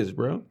kids,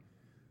 bro.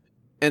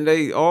 And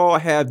they all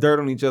have dirt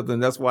on each other,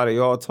 and that's why they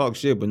all talk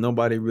shit, but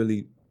nobody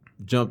really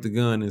jumped the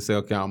gun and say,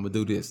 okay, I'm going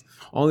to do this.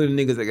 Only the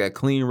niggas that got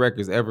clean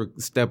records ever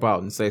step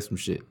out and say some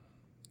shit.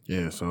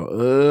 Yeah,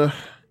 so,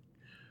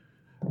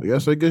 I gotta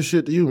say good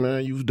shit to you,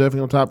 man. You was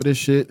definitely on top of this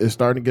shit. It's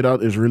starting to get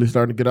out. It's really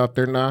starting to get out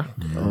there now.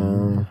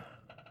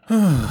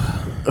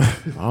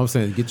 I'm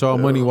saying, get y'all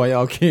money while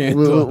y'all can.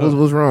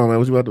 What's wrong, man?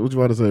 What you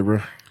about to say,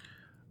 bro?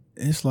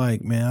 It's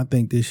like, man, I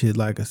think this shit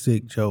like a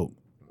sick joke.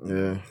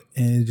 Yeah.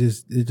 And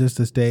it's just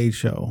a stage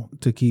show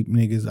to keep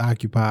niggas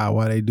occupied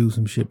while they do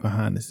some shit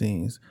behind the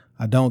scenes.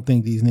 I don't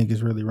think these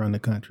niggas really run the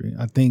country.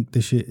 I think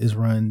the shit is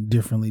run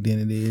differently than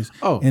it is.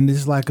 Oh, and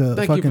it's like a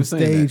fucking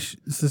stage.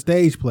 It's a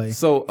stage play.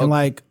 So, and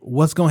like,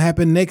 what's gonna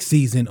happen next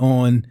season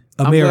on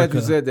America? I'm glad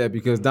you said that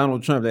because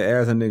Donald Trump, they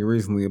asked a nigga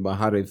recently about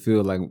how they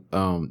feel like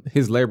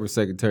his labor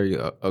secretary,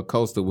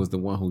 Acosta, was the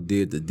one who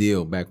did the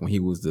deal back when he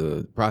was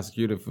the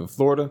prosecutor for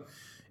Florida.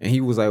 And he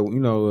was like,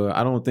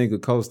 I don't think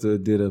Acosta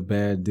did a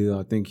bad deal.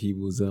 I think he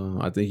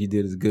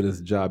did as good as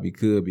a job he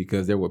could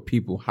because there were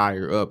people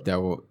higher up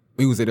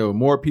he would say there were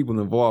more people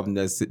involved in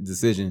that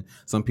decision,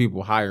 some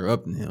people higher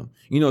up than him.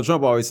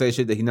 Trump always say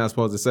shit that he's not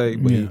supposed to say,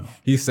 but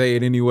he say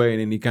it anyway,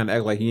 and then he kind of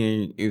act like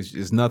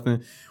it's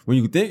nothing. When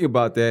you think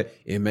about that,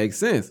 it makes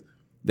sense.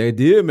 They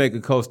did make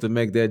Acosta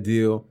make that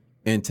deal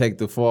and take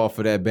the fall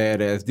for that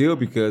badass deal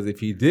because if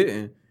he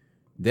didn't,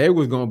 they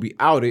was going to be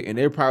outed and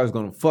they probably was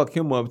going to fuck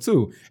him up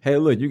too. Hey,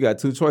 look, you got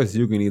two choices.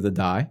 You can either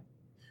die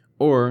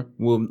or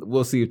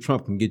we'll see if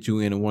Trump can get you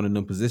in one of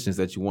them positions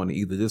that you want to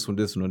either this one,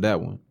 or that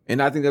one. And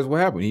I think that's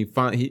what happened.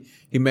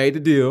 He made the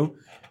deal.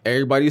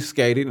 Everybody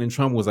skated and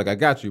Trump was like, I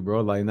got you,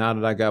 bro. Like now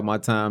that I got my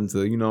time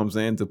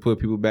to, to put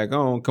people back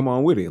on, come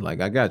on with it.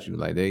 Like I got you.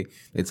 Like they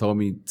told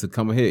me to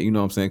come ahead.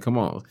 Come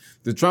on.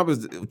 Trump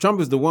is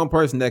the one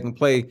person that can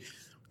play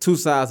two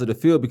sides of the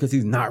field because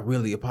he's not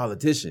really a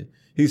politician.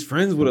 He's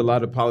friends with a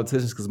lot of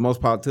politicians because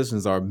most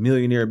politicians are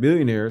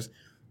billionaires,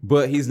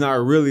 but he's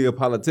not really a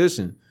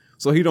politician.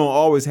 So he don't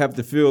always have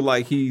to feel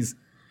like he's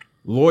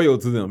loyal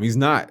to them. He's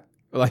not.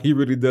 Like, he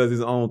really does his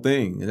own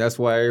thing. And that's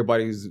why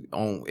everybody's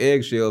on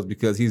eggshells,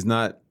 because he's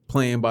not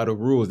playing by the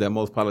rules that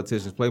most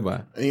politicians play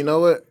by. And you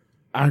know what?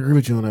 I agree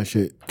with you on that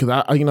shit. Because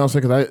I you know what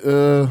I'm saying?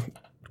 Because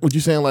what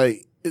you saying,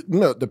 like,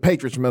 the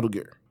Patriots from Metal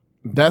Gear.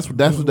 That's what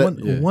that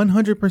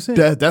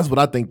 100%. That's what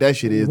I think that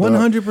shit is.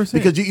 100%.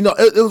 Because you know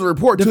it was a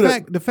report too.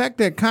 The fact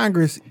that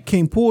Congress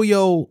can pull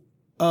your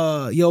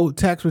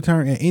tax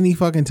return at any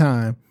fucking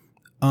time,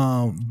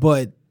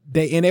 but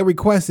they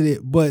requested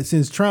it, but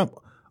since Trump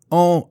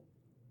on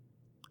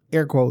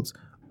air quotes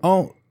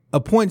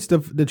appoints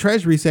the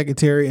Treasury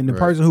Secretary and the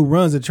person who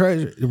runs the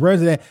Treasury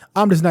runs that,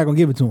 I'm just not gonna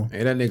give it to him.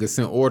 And that nigga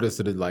sent orders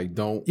to the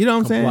don't. You know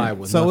what I'm saying?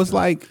 With so nothing. it's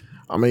like.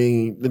 I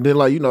mean, then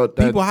like, you know,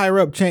 people higher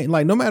up change,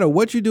 like, no matter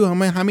what you do, how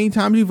many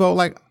times you vote,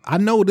 like, I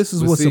know this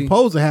is what's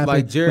supposed to happen,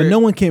 like Jared, but no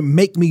one can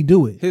make me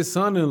do it. His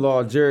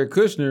son-in-law, Jared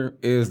Kushner,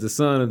 is the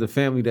son of the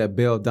family that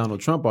bailed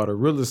Donald Trump out of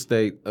real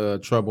estate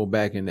trouble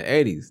back in the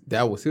 80s.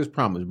 That was his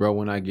promise, bro.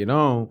 When I get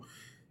on,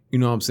 you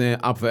know what I'm saying,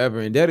 I'm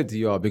forever indebted to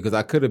y'all, because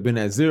I could have been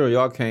at zero.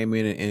 Y'all came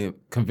in and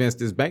convinced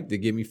this bank to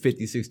give me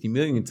 50, 60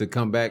 million to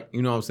come back,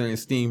 you know what I'm saying,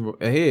 steam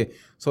ahead.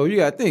 So you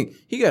got to think,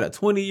 he got a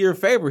 20-year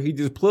favor he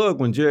just plugged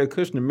when Jared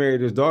Kushner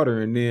married his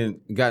daughter and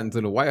then got into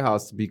the White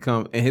House to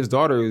become, and his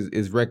daughter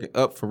is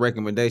up for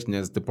recommendation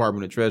as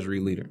Department of Treasury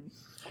leader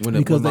when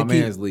my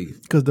man's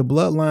leave. Because the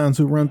bloodlines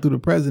who run through the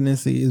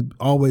presidency is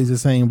always the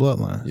same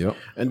bloodline. Yep.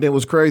 And then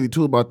what's crazy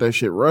too about that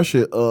shit,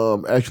 Russia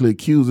actually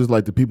accuses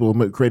like the people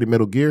who created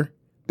Metal Gear.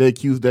 They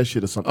accused that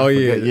shit of something. Oh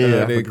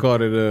yeah, they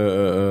called it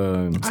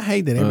I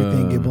hate that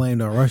everything get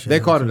blamed on Russia. They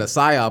called it a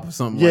psyop or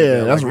something. Yeah, like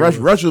that. that's Russia.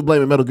 Russia was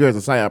blaming Metal Gear as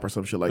a psyop or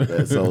some shit like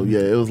that. So yeah,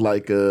 it was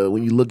like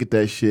when you look at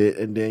that shit,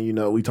 and then you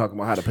know we talking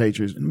about how the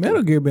Patriots.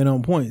 Metal Gear been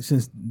on point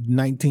since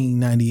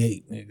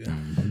 1998.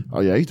 Nigga. Oh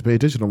yeah, I used to pay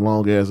attention to them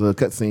long ass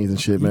cutscenes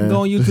and shit, man. You can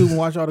go on YouTube and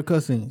watch all the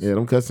cutscenes. Yeah,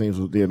 them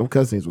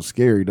cutscenes was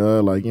scary,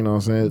 dog. Like, you know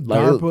what I'm saying, like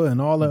DARPA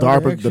and all that. The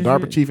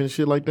DARPA chief and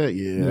shit like that.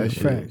 Yeah, that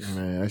shit, facts.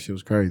 man, that shit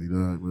was crazy,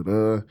 dog.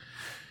 But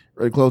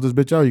ready to close this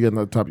bitch out? You got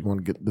another topic you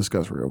want to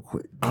discuss real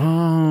quick?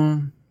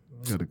 I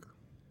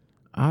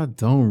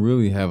don't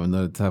really have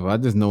another topic. I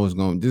just know it's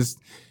going to just,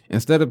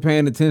 instead of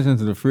paying attention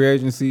to the free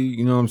agency,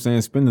 you know what I'm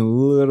saying, spend a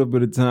little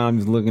bit of time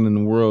just looking in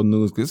the world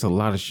news, because there's a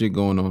lot of shit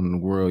going on in the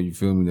world, you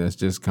feel me, that's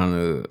just kind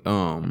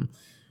of,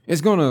 it's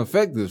going to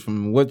affect us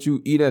from what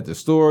you eat at the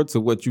store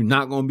to what you're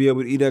not going to be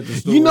able to eat at the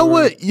store. You know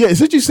what? Yeah,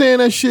 since you saying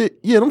that shit,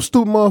 yeah, them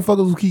stupid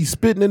motherfuckers who keep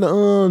spitting in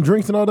the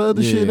drinks and all the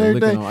other shit and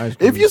everything.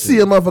 If you see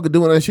a motherfucker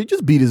doing that shit,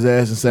 just beat his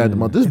ass inside the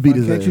mouth. Just beat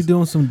his ass. You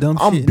doing some dumb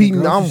I'm shit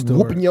beating, I'm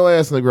whooping your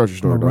ass in the grocery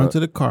store. I'm gonna run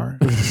to the car.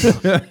 I'm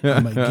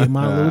gonna get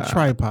my little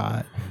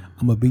tripod.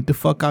 I'm gonna beat the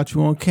fuck out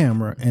you on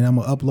camera, and I'm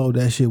gonna upload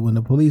that shit when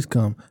the police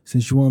come.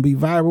 Since you want to be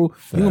viral,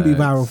 you're gonna be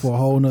viral for a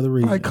whole nother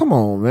reason. Like, come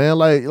on, man.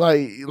 Like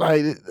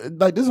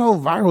this whole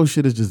viral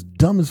shit is just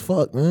dumb as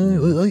fuck,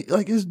 man.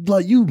 Like it's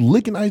like you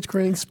licking ice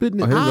cream, spitting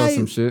it. I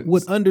some shit.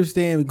 would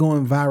understand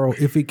going viral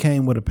if it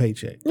came with a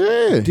paycheck.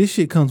 Yeah, this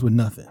shit comes with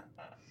nothing.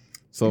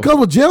 So it comes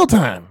with jail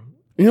time.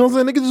 You know what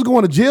I'm saying? Niggas just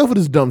going to jail for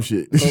this dumb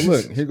shit. So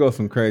look, here goes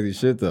some crazy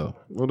shit though.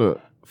 What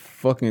up?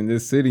 Fucking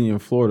this city in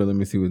Florida. Let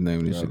me see what the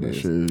name of this shit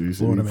is. You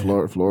see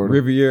Florida.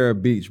 Riviera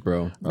Beach,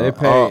 bro. They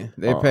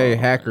pay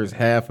hackers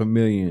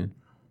 $500,000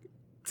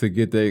 to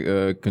get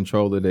their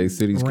control of their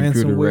city's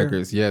computer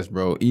records. Yes,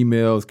 bro.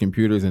 Emails,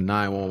 computers, and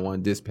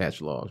 911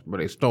 dispatch logs. Bro,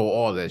 they stole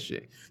all that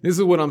shit. This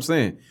is what I'm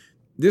saying.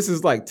 This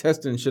is like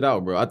testing shit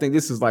out, bro. I think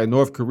this is like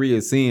North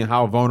Korea seeing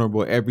how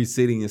vulnerable every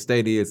city and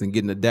state is and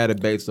getting a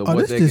database of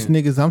what they can.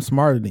 Niggas, I'm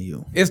smarter than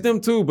you. It's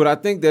them too, but I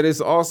think that it's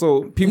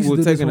also people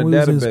who are taking a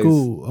database. In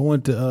school. I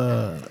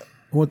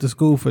went to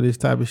school for this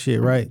type of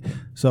shit, right?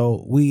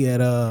 So we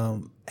had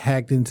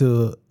hacked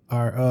into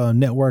our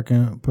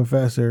networking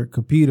professor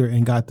computer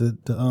and got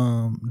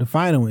the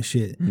final and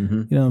shit. Mm-hmm.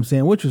 You know what I'm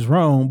saying? Which was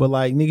wrong, but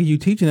like, nigga, you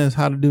teaching us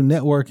how to do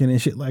networking and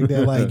shit like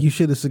that. Like, you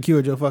should have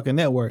secured your fucking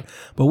network.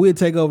 But we'd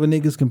take over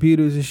niggas'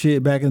 computers and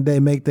shit back in the day,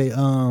 make they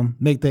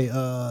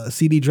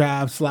CD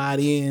drive slide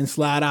in,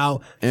 slide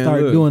out, and start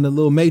doing the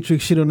little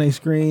matrix shit on their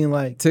screen.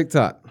 Like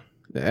TikTok,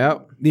 the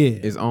app,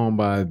 is owned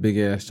by a big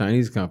ass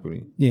Chinese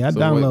company. Yeah, I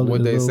downloaded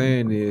what they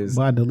saying is,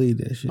 I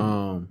deleted that shit.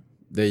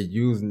 They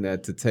using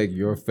that to take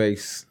your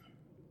face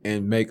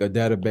and make a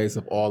database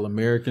of all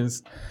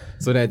Americans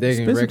so that they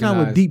can recognize. Spend some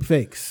time with deep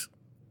fakes.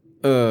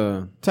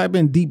 Type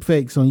in deep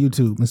fakes on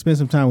YouTube and spend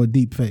some time with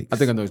deep fakes. I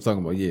think I know what you're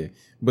talking about, yeah.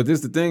 But this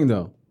is the thing,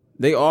 though.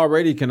 They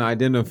already can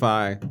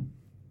identify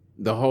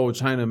the whole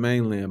China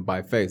mainland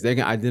by face. They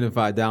can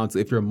identify down to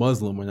if you're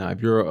Muslim or not,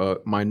 if you're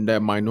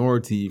that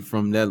minority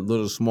from that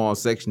little small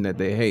section that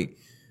they hate.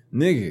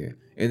 Nigga,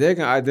 if they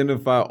can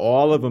identify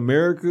all of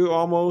America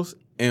almost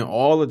and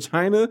all of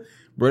China,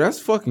 bro, that's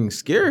fucking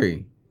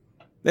scary.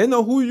 They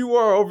know who you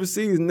are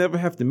overseas and never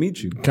have to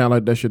meet you. Kind of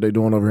like that shit they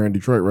doing over here in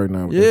Detroit right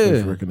now with that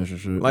face recognition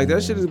shit. Like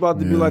that shit is about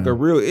to be like a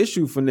real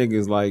issue for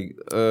niggas. Like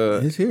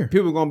It's here.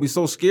 People gonna be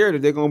so scared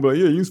that they're gonna be like,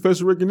 yeah, use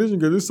facial recognition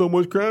because there's so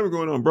much crime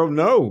going on. Bro,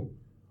 no.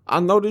 I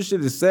know this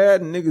shit is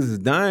sad and niggas is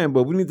dying,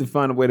 but we need to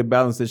find a way to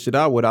balance this shit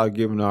out without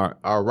giving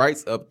our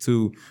rights up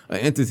to an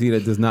entity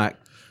that does not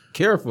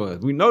care for us.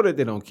 We know that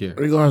they don't care.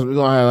 We're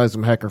gonna have like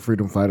some hacker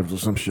freedom fighters or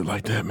some shit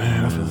like that,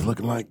 man. That's what it's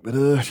looking like.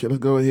 But shit, let's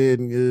go ahead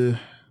and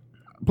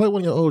play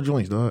one of your old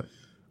joints, dog.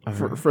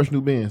 Fresh new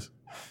bands.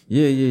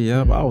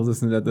 Yeah. I was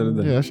listening to that the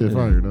other day. Yeah, that shit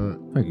fire, dog.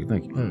 Thank you. Yeah,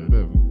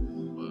 definitely.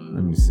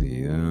 Let me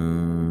see.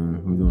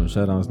 We doing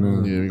shout outs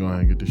now? Yeah, we gonna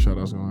have to get the shout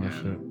outs going and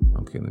shit.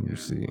 Okay, let me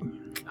see.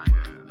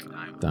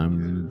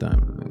 Diamond.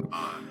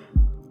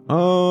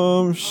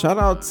 Shout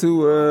out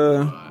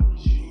to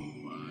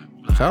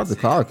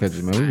Cloud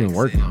Catchers, man. We've been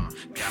working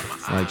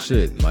like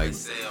shit. Like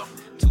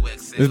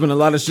there's been a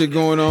lot of shit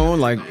going on,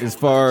 like as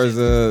far as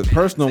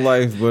personal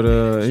life, but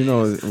you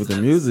know, with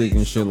the music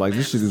and shit, like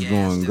this shit is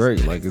going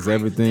great. Like it's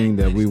everything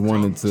that we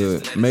wanted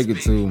to make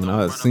it to. And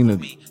I had seen a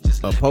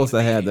post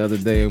I had the other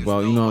day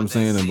about, you know what I'm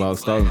saying, about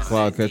starting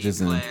Cloud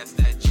Catchers and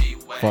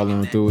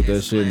following through with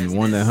that shit, and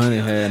one that Honey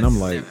had, and I'm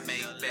like,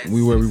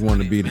 we where we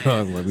want to be,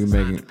 dog. Like we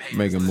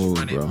making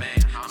moves, bro.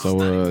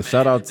 So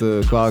shout out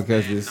to Cloud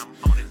Catchers.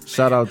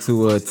 Shout out to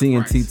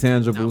TNT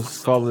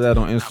Tangibles. Follow that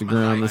on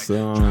Instagram. It's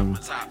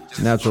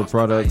natural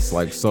products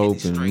like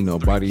soap and, you know,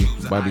 body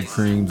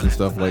creams and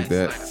stuff like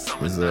that.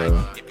 It's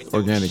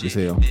organic as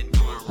hell.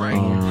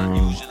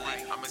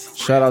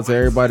 Shout out to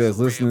everybody that's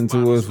listening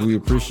to us. We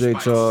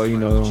appreciate y'all. You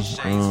know,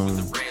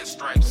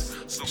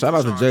 shout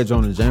out to J.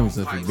 Jonah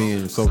Jameson for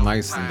being so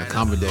nice and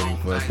accommodating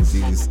for us with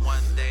these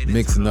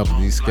mixing up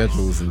these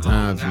schedules and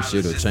times and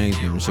shit, or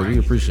changing them and shit. We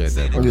appreciate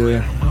that, bro.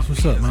 Yeah, That's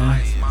what's up, man.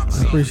 I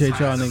appreciate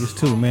y'all niggas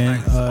too,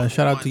 man.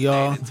 Shout out to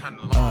y'all.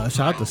 Shout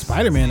out to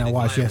Spider-Man I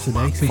watched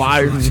yesterday.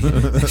 Fire.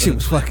 That shit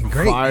was fucking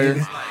great. Fire.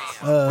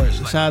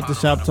 Nigga. Shout out to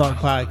Shop Talk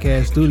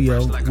Podcast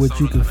Studio, which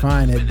you can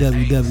find at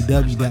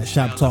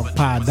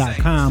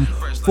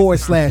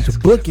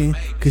www.shoptalkpod.com/booking.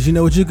 Because you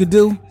know what you could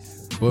do?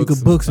 You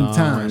could book some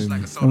time.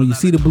 And when you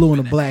see the blue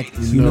and the black,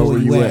 you know where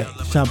you at.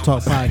 Shop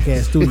Talk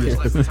Podcast Studio.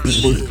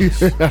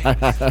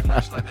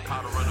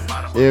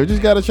 Yeah, we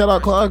just gotta shout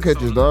out Cloud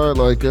Catchers, dog.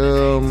 Like, how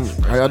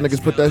y'all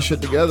niggas put that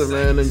shit together,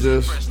 man, and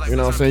just, you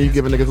know what I'm saying, you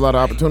giving niggas a lot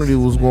of opportunity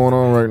what's going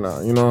on right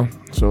now, you know?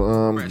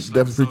 So,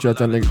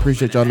 definitely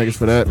appreciate y'all niggas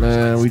for that,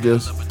 man. We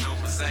just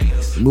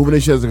moving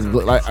this shit as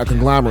like a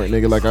conglomerate,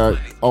 nigga, like I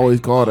always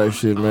call that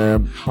shit,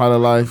 man. Pilot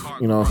Life,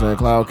 you know what I'm saying,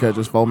 Cloud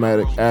Catchers,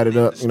 Fomatic, added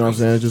up, you know what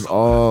I'm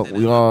saying,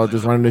 we all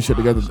just running this shit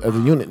together as a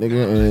unit,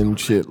 nigga, and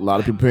shit, a lot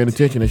of people paying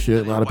attention and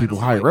shit, a lot of people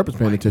higher up is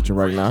paying attention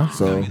right now,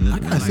 so.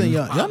 I say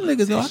y'all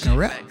niggas know I can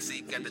rap.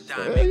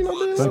 Yeah, you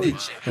know, man.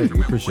 Thank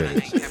you. Appreciate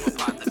it.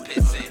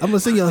 I'm gonna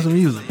sing y'all some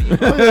music. Yeah,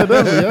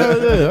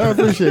 definitely. Yeah, I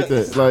appreciate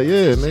that. Like,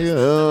 yeah,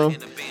 nigga.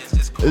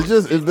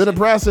 It's been a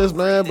process,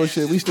 man. But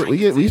shit,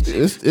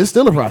 it's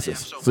still a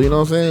process. So you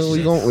know what I'm saying?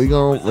 We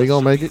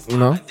gonna make it. You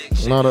know,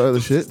 and all the other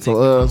shit.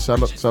 So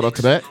shout out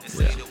to that.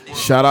 Yeah.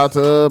 Shout out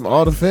to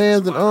all the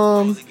fans and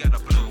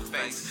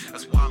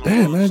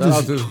damn, man. Shout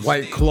out to this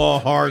White Claw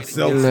hard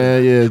seltzer.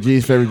 Man, yeah,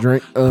 G's favorite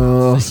drink.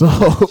 So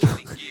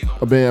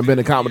I've been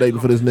accommodating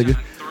for this nigga.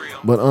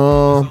 But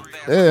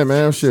yeah,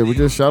 man, shit. We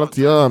just shout out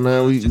to y'all,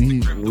 man. We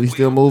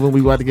still moving. We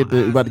about to get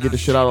the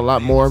shit out a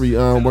lot more. We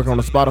working on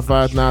the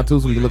Spotify now too,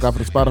 so we can look out for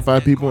the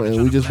Spotify people.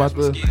 And we just about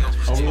to. Are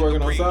we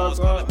working on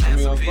SoundCloud? I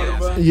mean on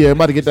Spotify? Yeah,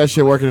 about to get that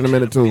shit working in a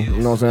minute too. You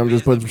know what I'm saying? I'm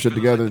just putting some shit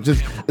together.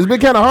 It's been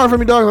kind of hard for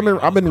me, dog.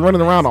 I've been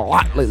running around a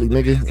lot lately,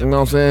 nigga. You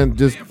know what I'm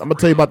saying? I'm gonna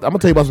tell you about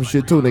some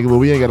shit too, nigga. But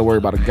we ain't gotta worry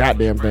about a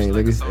goddamn thing,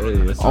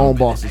 nigga. Hey, own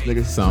bosses,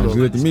 nigga. Sounds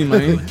good to me,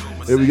 man.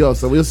 There we go.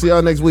 So we'll see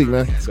y'all next week,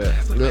 man. Bet.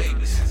 Yep.